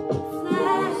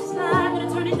 Flashlight, I'm gonna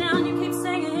turn it down, you keep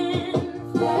singing.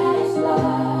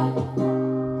 Flashlight,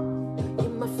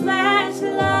 you're my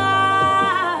flashlight.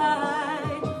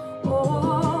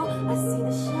 Oh, I see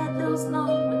the shadows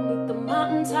long beneath the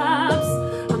mountaintops.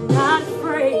 I'm not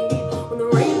afraid when the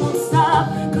rain won't stop,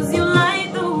 'cause you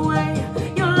light the way,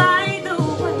 you light the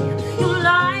way, you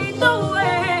light the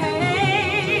way.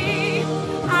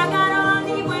 I got all I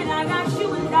need when I got you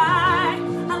and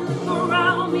I look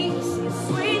around me, see a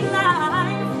sweet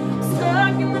life,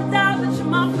 stuck in the dark, but you're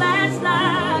my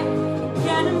flashlight. You're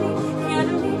getting me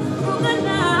through the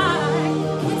night.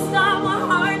 Can't stop my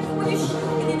heart when you're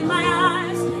shining in my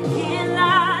eyes. Can't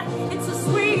lie, it's a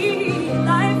sweet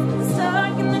life,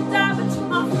 stuck in the dark, but you're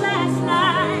my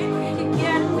flashlight. You're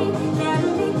getting me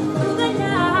through the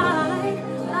night.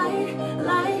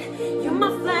 Light, you're my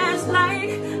flashlight.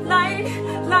 Light,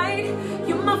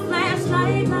 you're my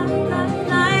flashlight.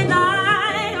 Light,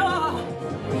 oh,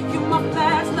 you're my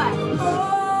flashlight. Oh,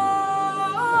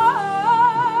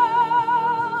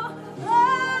 I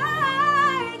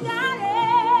got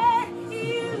it,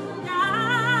 you and I.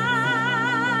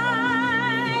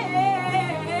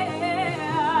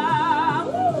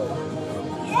 Woo.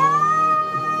 Yeah,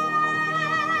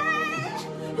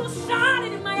 you're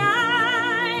shining in my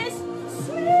eyes.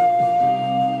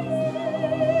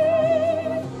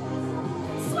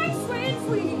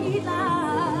 Sweet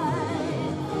light.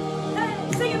 Hey,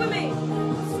 sing it with me.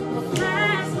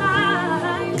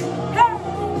 Flashlight. Hey,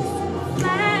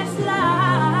 flashlight.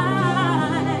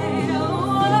 Oh,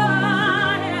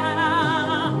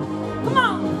 yeah. Come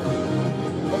on.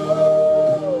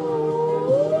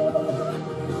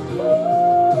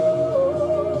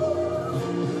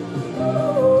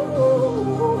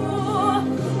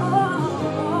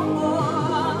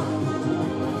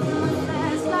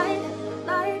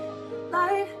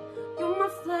 Light, you're my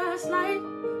flashlight,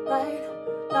 light,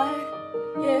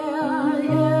 yeah.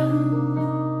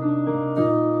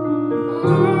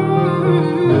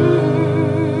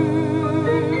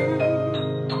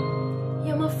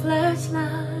 You're my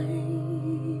flashlight.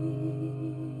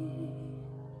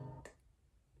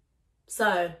 So,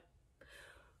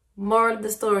 moral of the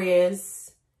story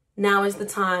is, now is the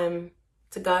time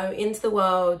to go into the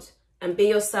world and be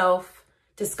yourself,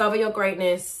 discover your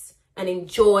greatness, and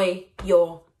enjoy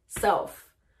yourself.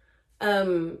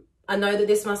 I know that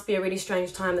this must be a really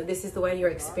strange time, that this is the way you're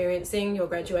experiencing your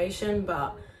graduation,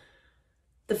 but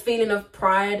the feeling of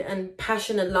pride and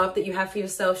passion and love that you have for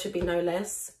yourself should be no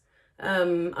less.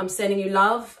 I'm sending you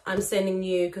love. I'm sending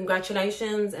you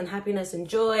congratulations and happiness and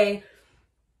joy.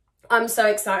 I'm so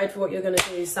excited for what you're going to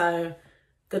do. So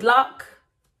good luck.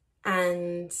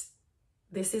 And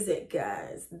this is it,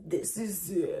 guys. This is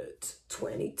it.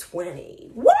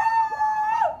 2020. Woo!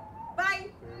 Bye.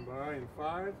 Stand by in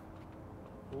 5,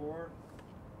 4,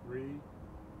 3, 2.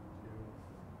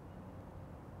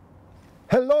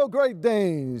 Hello, Great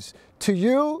Danes. To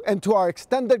you and to our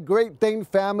extended Great Dane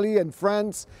family and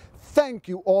friends, thank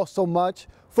you all so much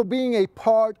for being a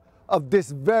part of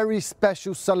this very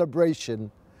special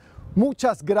celebration.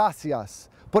 Muchas gracias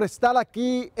por estar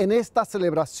aquí en esta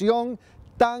celebración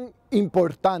tan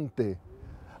importante.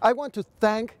 I want to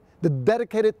thank the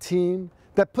dedicated team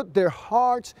that put their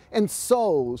hearts and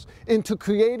souls into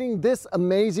creating this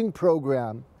amazing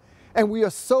program. And we are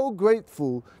so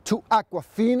grateful to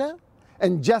Awkwafina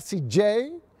and Jessie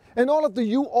J and all of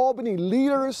the UAlbany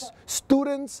leaders,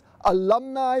 students,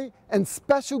 alumni, and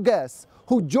special guests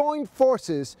who joined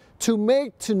forces to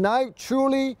make tonight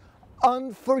truly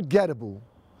unforgettable.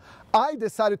 I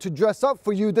decided to dress up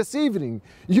for you this evening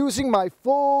using my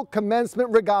full commencement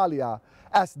regalia,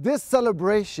 as this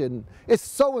celebration is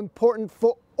so important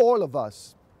for all of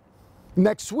us.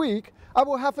 Next week, I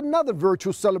will have another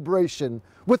virtual celebration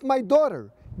with my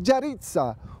daughter,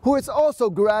 Yaritza, who is also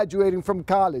graduating from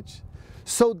college.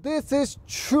 So this is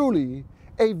truly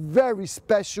a very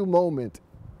special moment.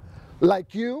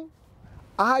 Like you,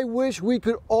 I wish we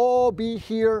could all be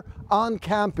here on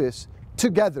campus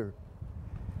together.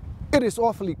 It is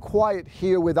awfully quiet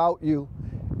here without you,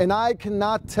 and I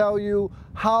cannot tell you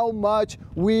how much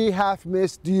we have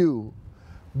missed you.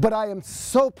 But I am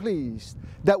so pleased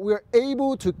that we're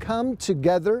able to come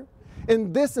together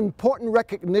in this important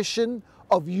recognition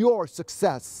of your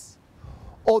success.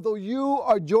 Although you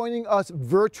are joining us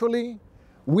virtually,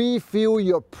 we feel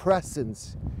your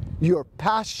presence, your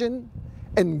passion,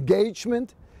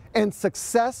 engagement, and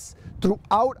success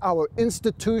throughout our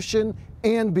institution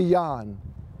and beyond.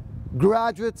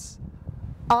 Graduates,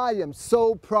 I am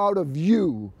so proud of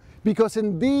you because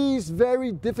in these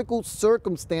very difficult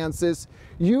circumstances,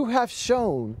 you have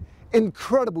shown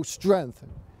incredible strength.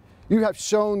 You have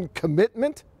shown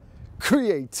commitment,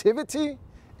 creativity,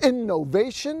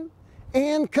 innovation,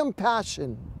 and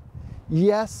compassion.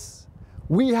 Yes,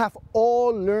 we have all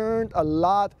learned a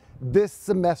lot this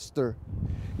semester.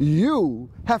 You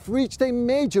have reached a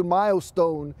major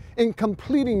milestone in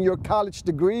completing your college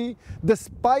degree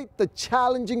despite the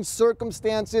challenging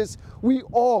circumstances we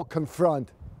all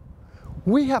confront.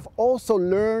 We have also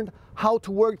learned how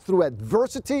to work through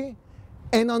adversity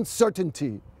and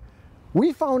uncertainty.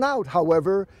 We found out,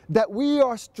 however, that we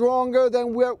are stronger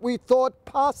than what we thought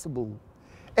possible.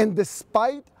 And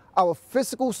despite our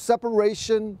physical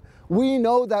separation, we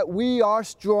know that we are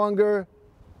stronger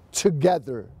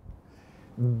together.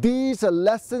 These are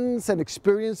lessons and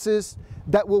experiences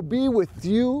that will be with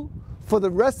you for the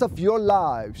rest of your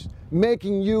lives,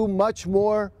 making you much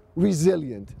more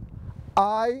resilient.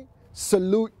 I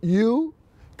salute you,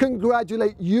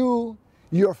 congratulate you,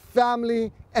 your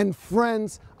family, and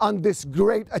friends on this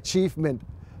great achievement.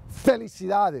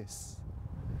 Felicidades.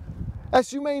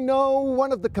 As you may know,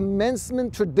 one of the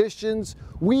commencement traditions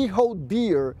we hold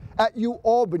dear at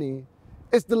UAlbany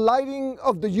is the lighting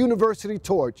of the university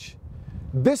torch.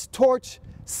 This torch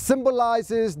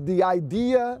symbolizes the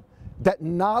idea that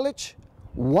knowledge,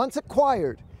 once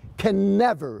acquired, can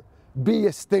never be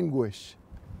extinguished.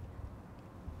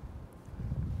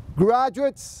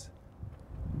 Graduates,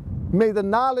 may the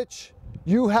knowledge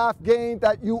you have gained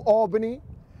at UAlbany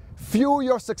fuel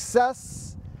your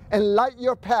success and light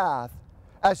your path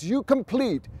as you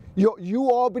complete your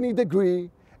UAlbany degree,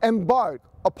 embark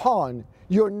upon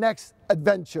your next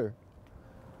adventure.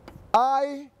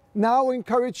 I now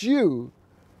encourage you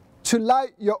to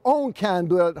light your own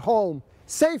candle at home,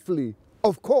 safely,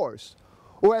 of course,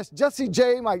 or as Jessie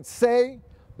J might say,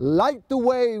 light the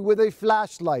way with a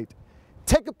flashlight.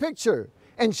 Take a picture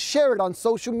and share it on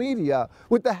social media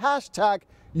with the hashtag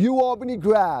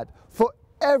UAlbanyGrad for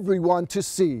everyone to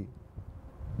see.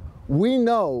 We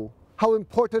know how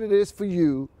important it is for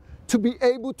you to be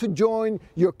able to join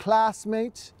your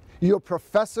classmates, your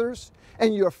professors,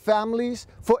 and your families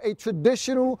for a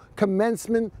traditional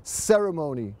commencement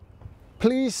ceremony.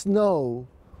 Please know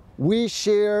we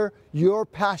share your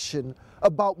passion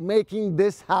about making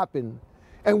this happen,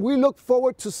 and we look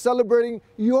forward to celebrating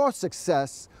your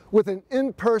success with an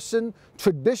in-person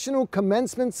traditional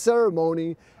commencement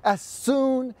ceremony as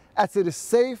soon as it is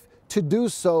safe to do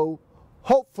so,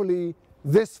 hopefully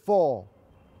this fall.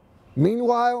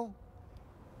 Meanwhile,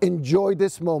 enjoy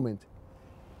this moment.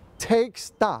 Take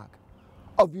stock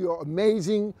of your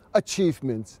amazing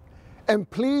achievements And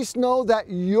please know that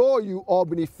your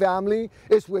UAlbany family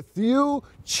is with you,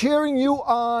 cheering you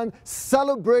on,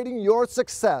 celebrating your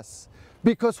success,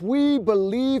 because we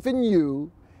believe in you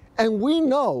and we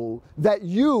know that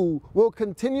you will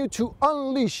continue to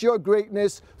unleash your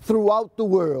greatness throughout the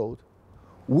world.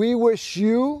 We wish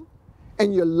you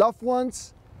and your loved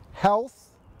ones health,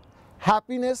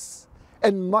 happiness,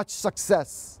 and much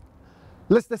success.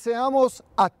 Les deseamos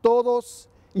a todos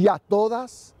y a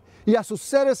todas y a sus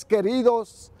seres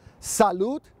queridos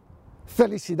salud,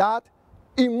 felicidad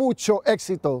y mucho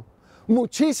éxito.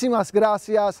 Muchísimas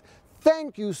gracias.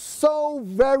 Thank you so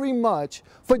very much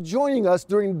for joining us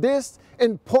during this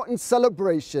important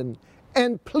celebration.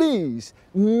 And please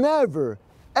never,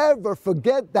 ever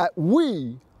forget that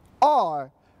we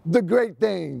are the Great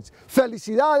Danes.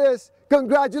 Felicidades,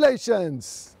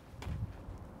 congratulations.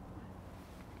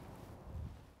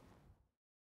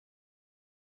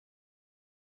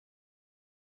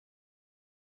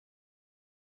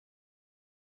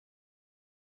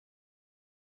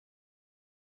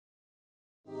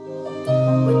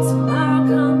 When tomorrow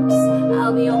comes,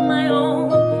 I'll be on my own,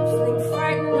 feeling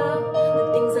frightened of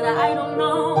the things that I don't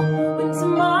know. When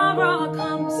tomorrow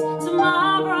comes,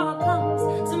 tomorrow comes,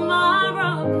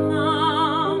 tomorrow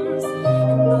comes.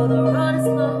 And though the road is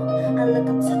long, I look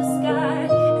up to the sky,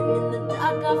 and in the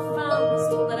dark I found was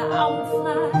told that I won't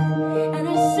fly. And I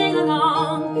sing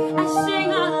along, I sing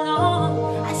along,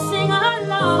 I sing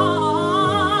along.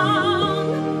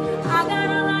 I got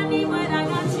all I need when I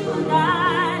got you and I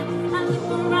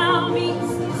look around me,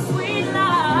 see sweet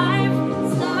life,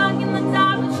 stuck in the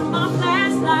dark with my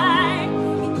flashlight.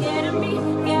 You're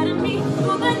getting me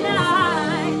through the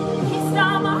night. Can't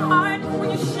stop my heart when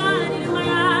you're shining in my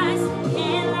eyes.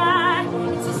 Can't lie,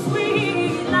 it's a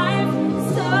sweet life,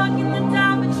 stuck in the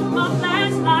dark with my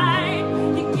flashlight.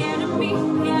 You're getting me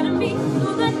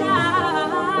through the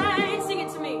night. Sing it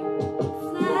to me.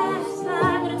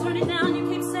 Flashlight, gonna turn it down, you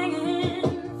keep singing.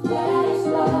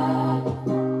 Flashlight,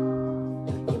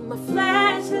 my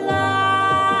flashlight.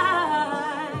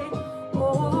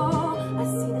 Oh, I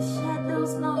see the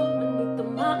shadows long beneath the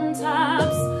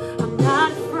mountaintops. I'm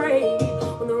not afraid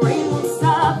when the rain won't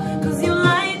stop, 'cause you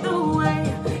light the way,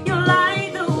 you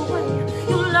light the way,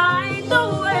 you light the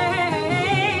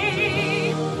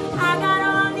way. I got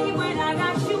all I need when I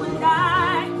got you and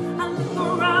I look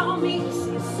around me,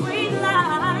 see a sweet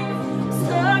life,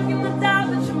 stuck in the dark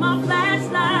with my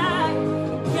flashlight.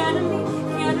 Getting me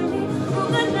through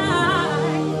the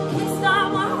night. Can't stop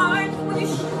my heart when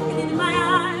you're shining in my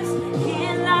eyes.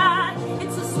 Can't lie,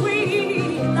 it's a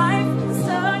sweet life,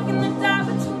 stuck in the dark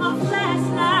with my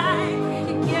flashlight.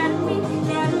 You're getting me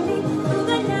through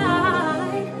the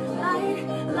night.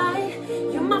 Light,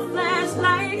 you're my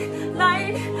flashlight.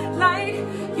 Light,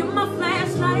 you're my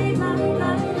flashlight.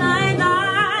 Light,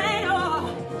 oh,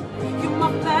 you're my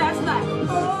flashlight.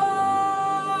 Oh.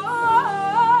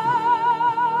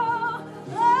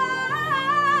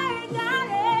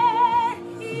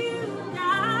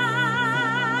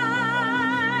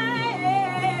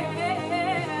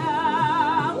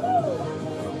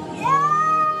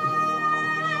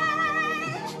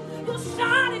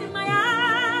 Shining in my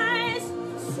eyes,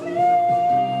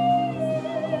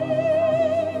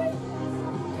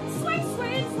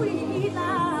 sweet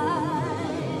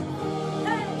light.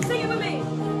 Hey, sing it with me.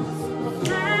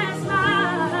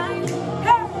 Flashlight,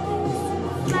 hey,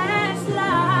 flashlight.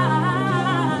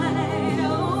 Oh,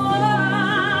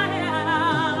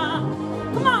 yeah.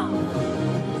 Come on.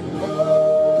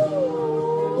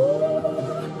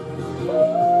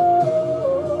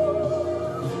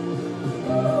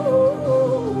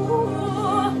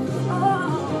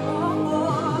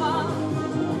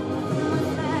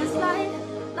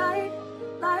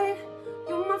 Light,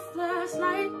 you're my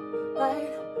flashlight,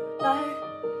 light,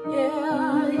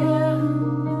 yeah.